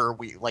after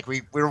we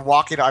were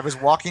walking. I was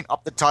walking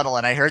up the tunnel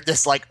and I heard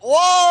this like,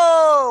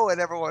 whoa, and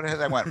everyone,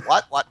 and I went,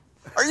 what?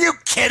 Are you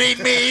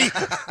kidding me?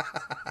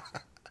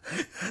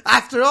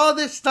 After all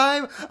this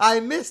time, I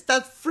missed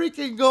that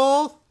freaking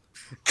goal.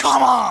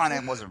 Come on!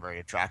 It wasn't a very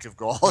attractive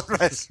goal.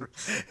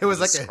 It was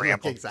like a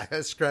scramble.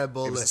 A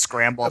scramble. It was a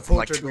scramble from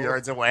like 2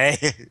 yards away,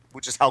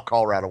 which is how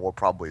Colorado will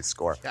probably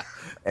score. Yeah.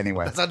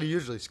 Anyway. That's how they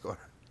usually score.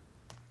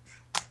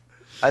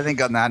 I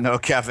think on that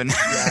note, Kevin.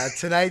 Yeah,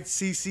 tonight,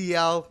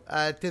 CCL,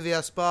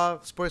 TVA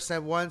Sport,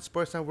 Sportsnet 1,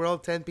 Sportsnet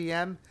World, 10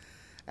 p.m.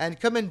 And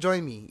come and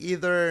join me.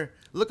 Either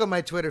look on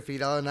my Twitter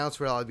feed. I'll announce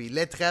where I'll be.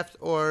 Les Treftes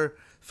or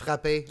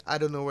Frappé. I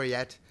don't know where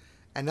yet.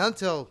 And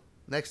until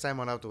next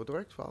time on Out the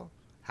Woodworks, well,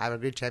 have a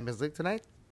great Champions League tonight.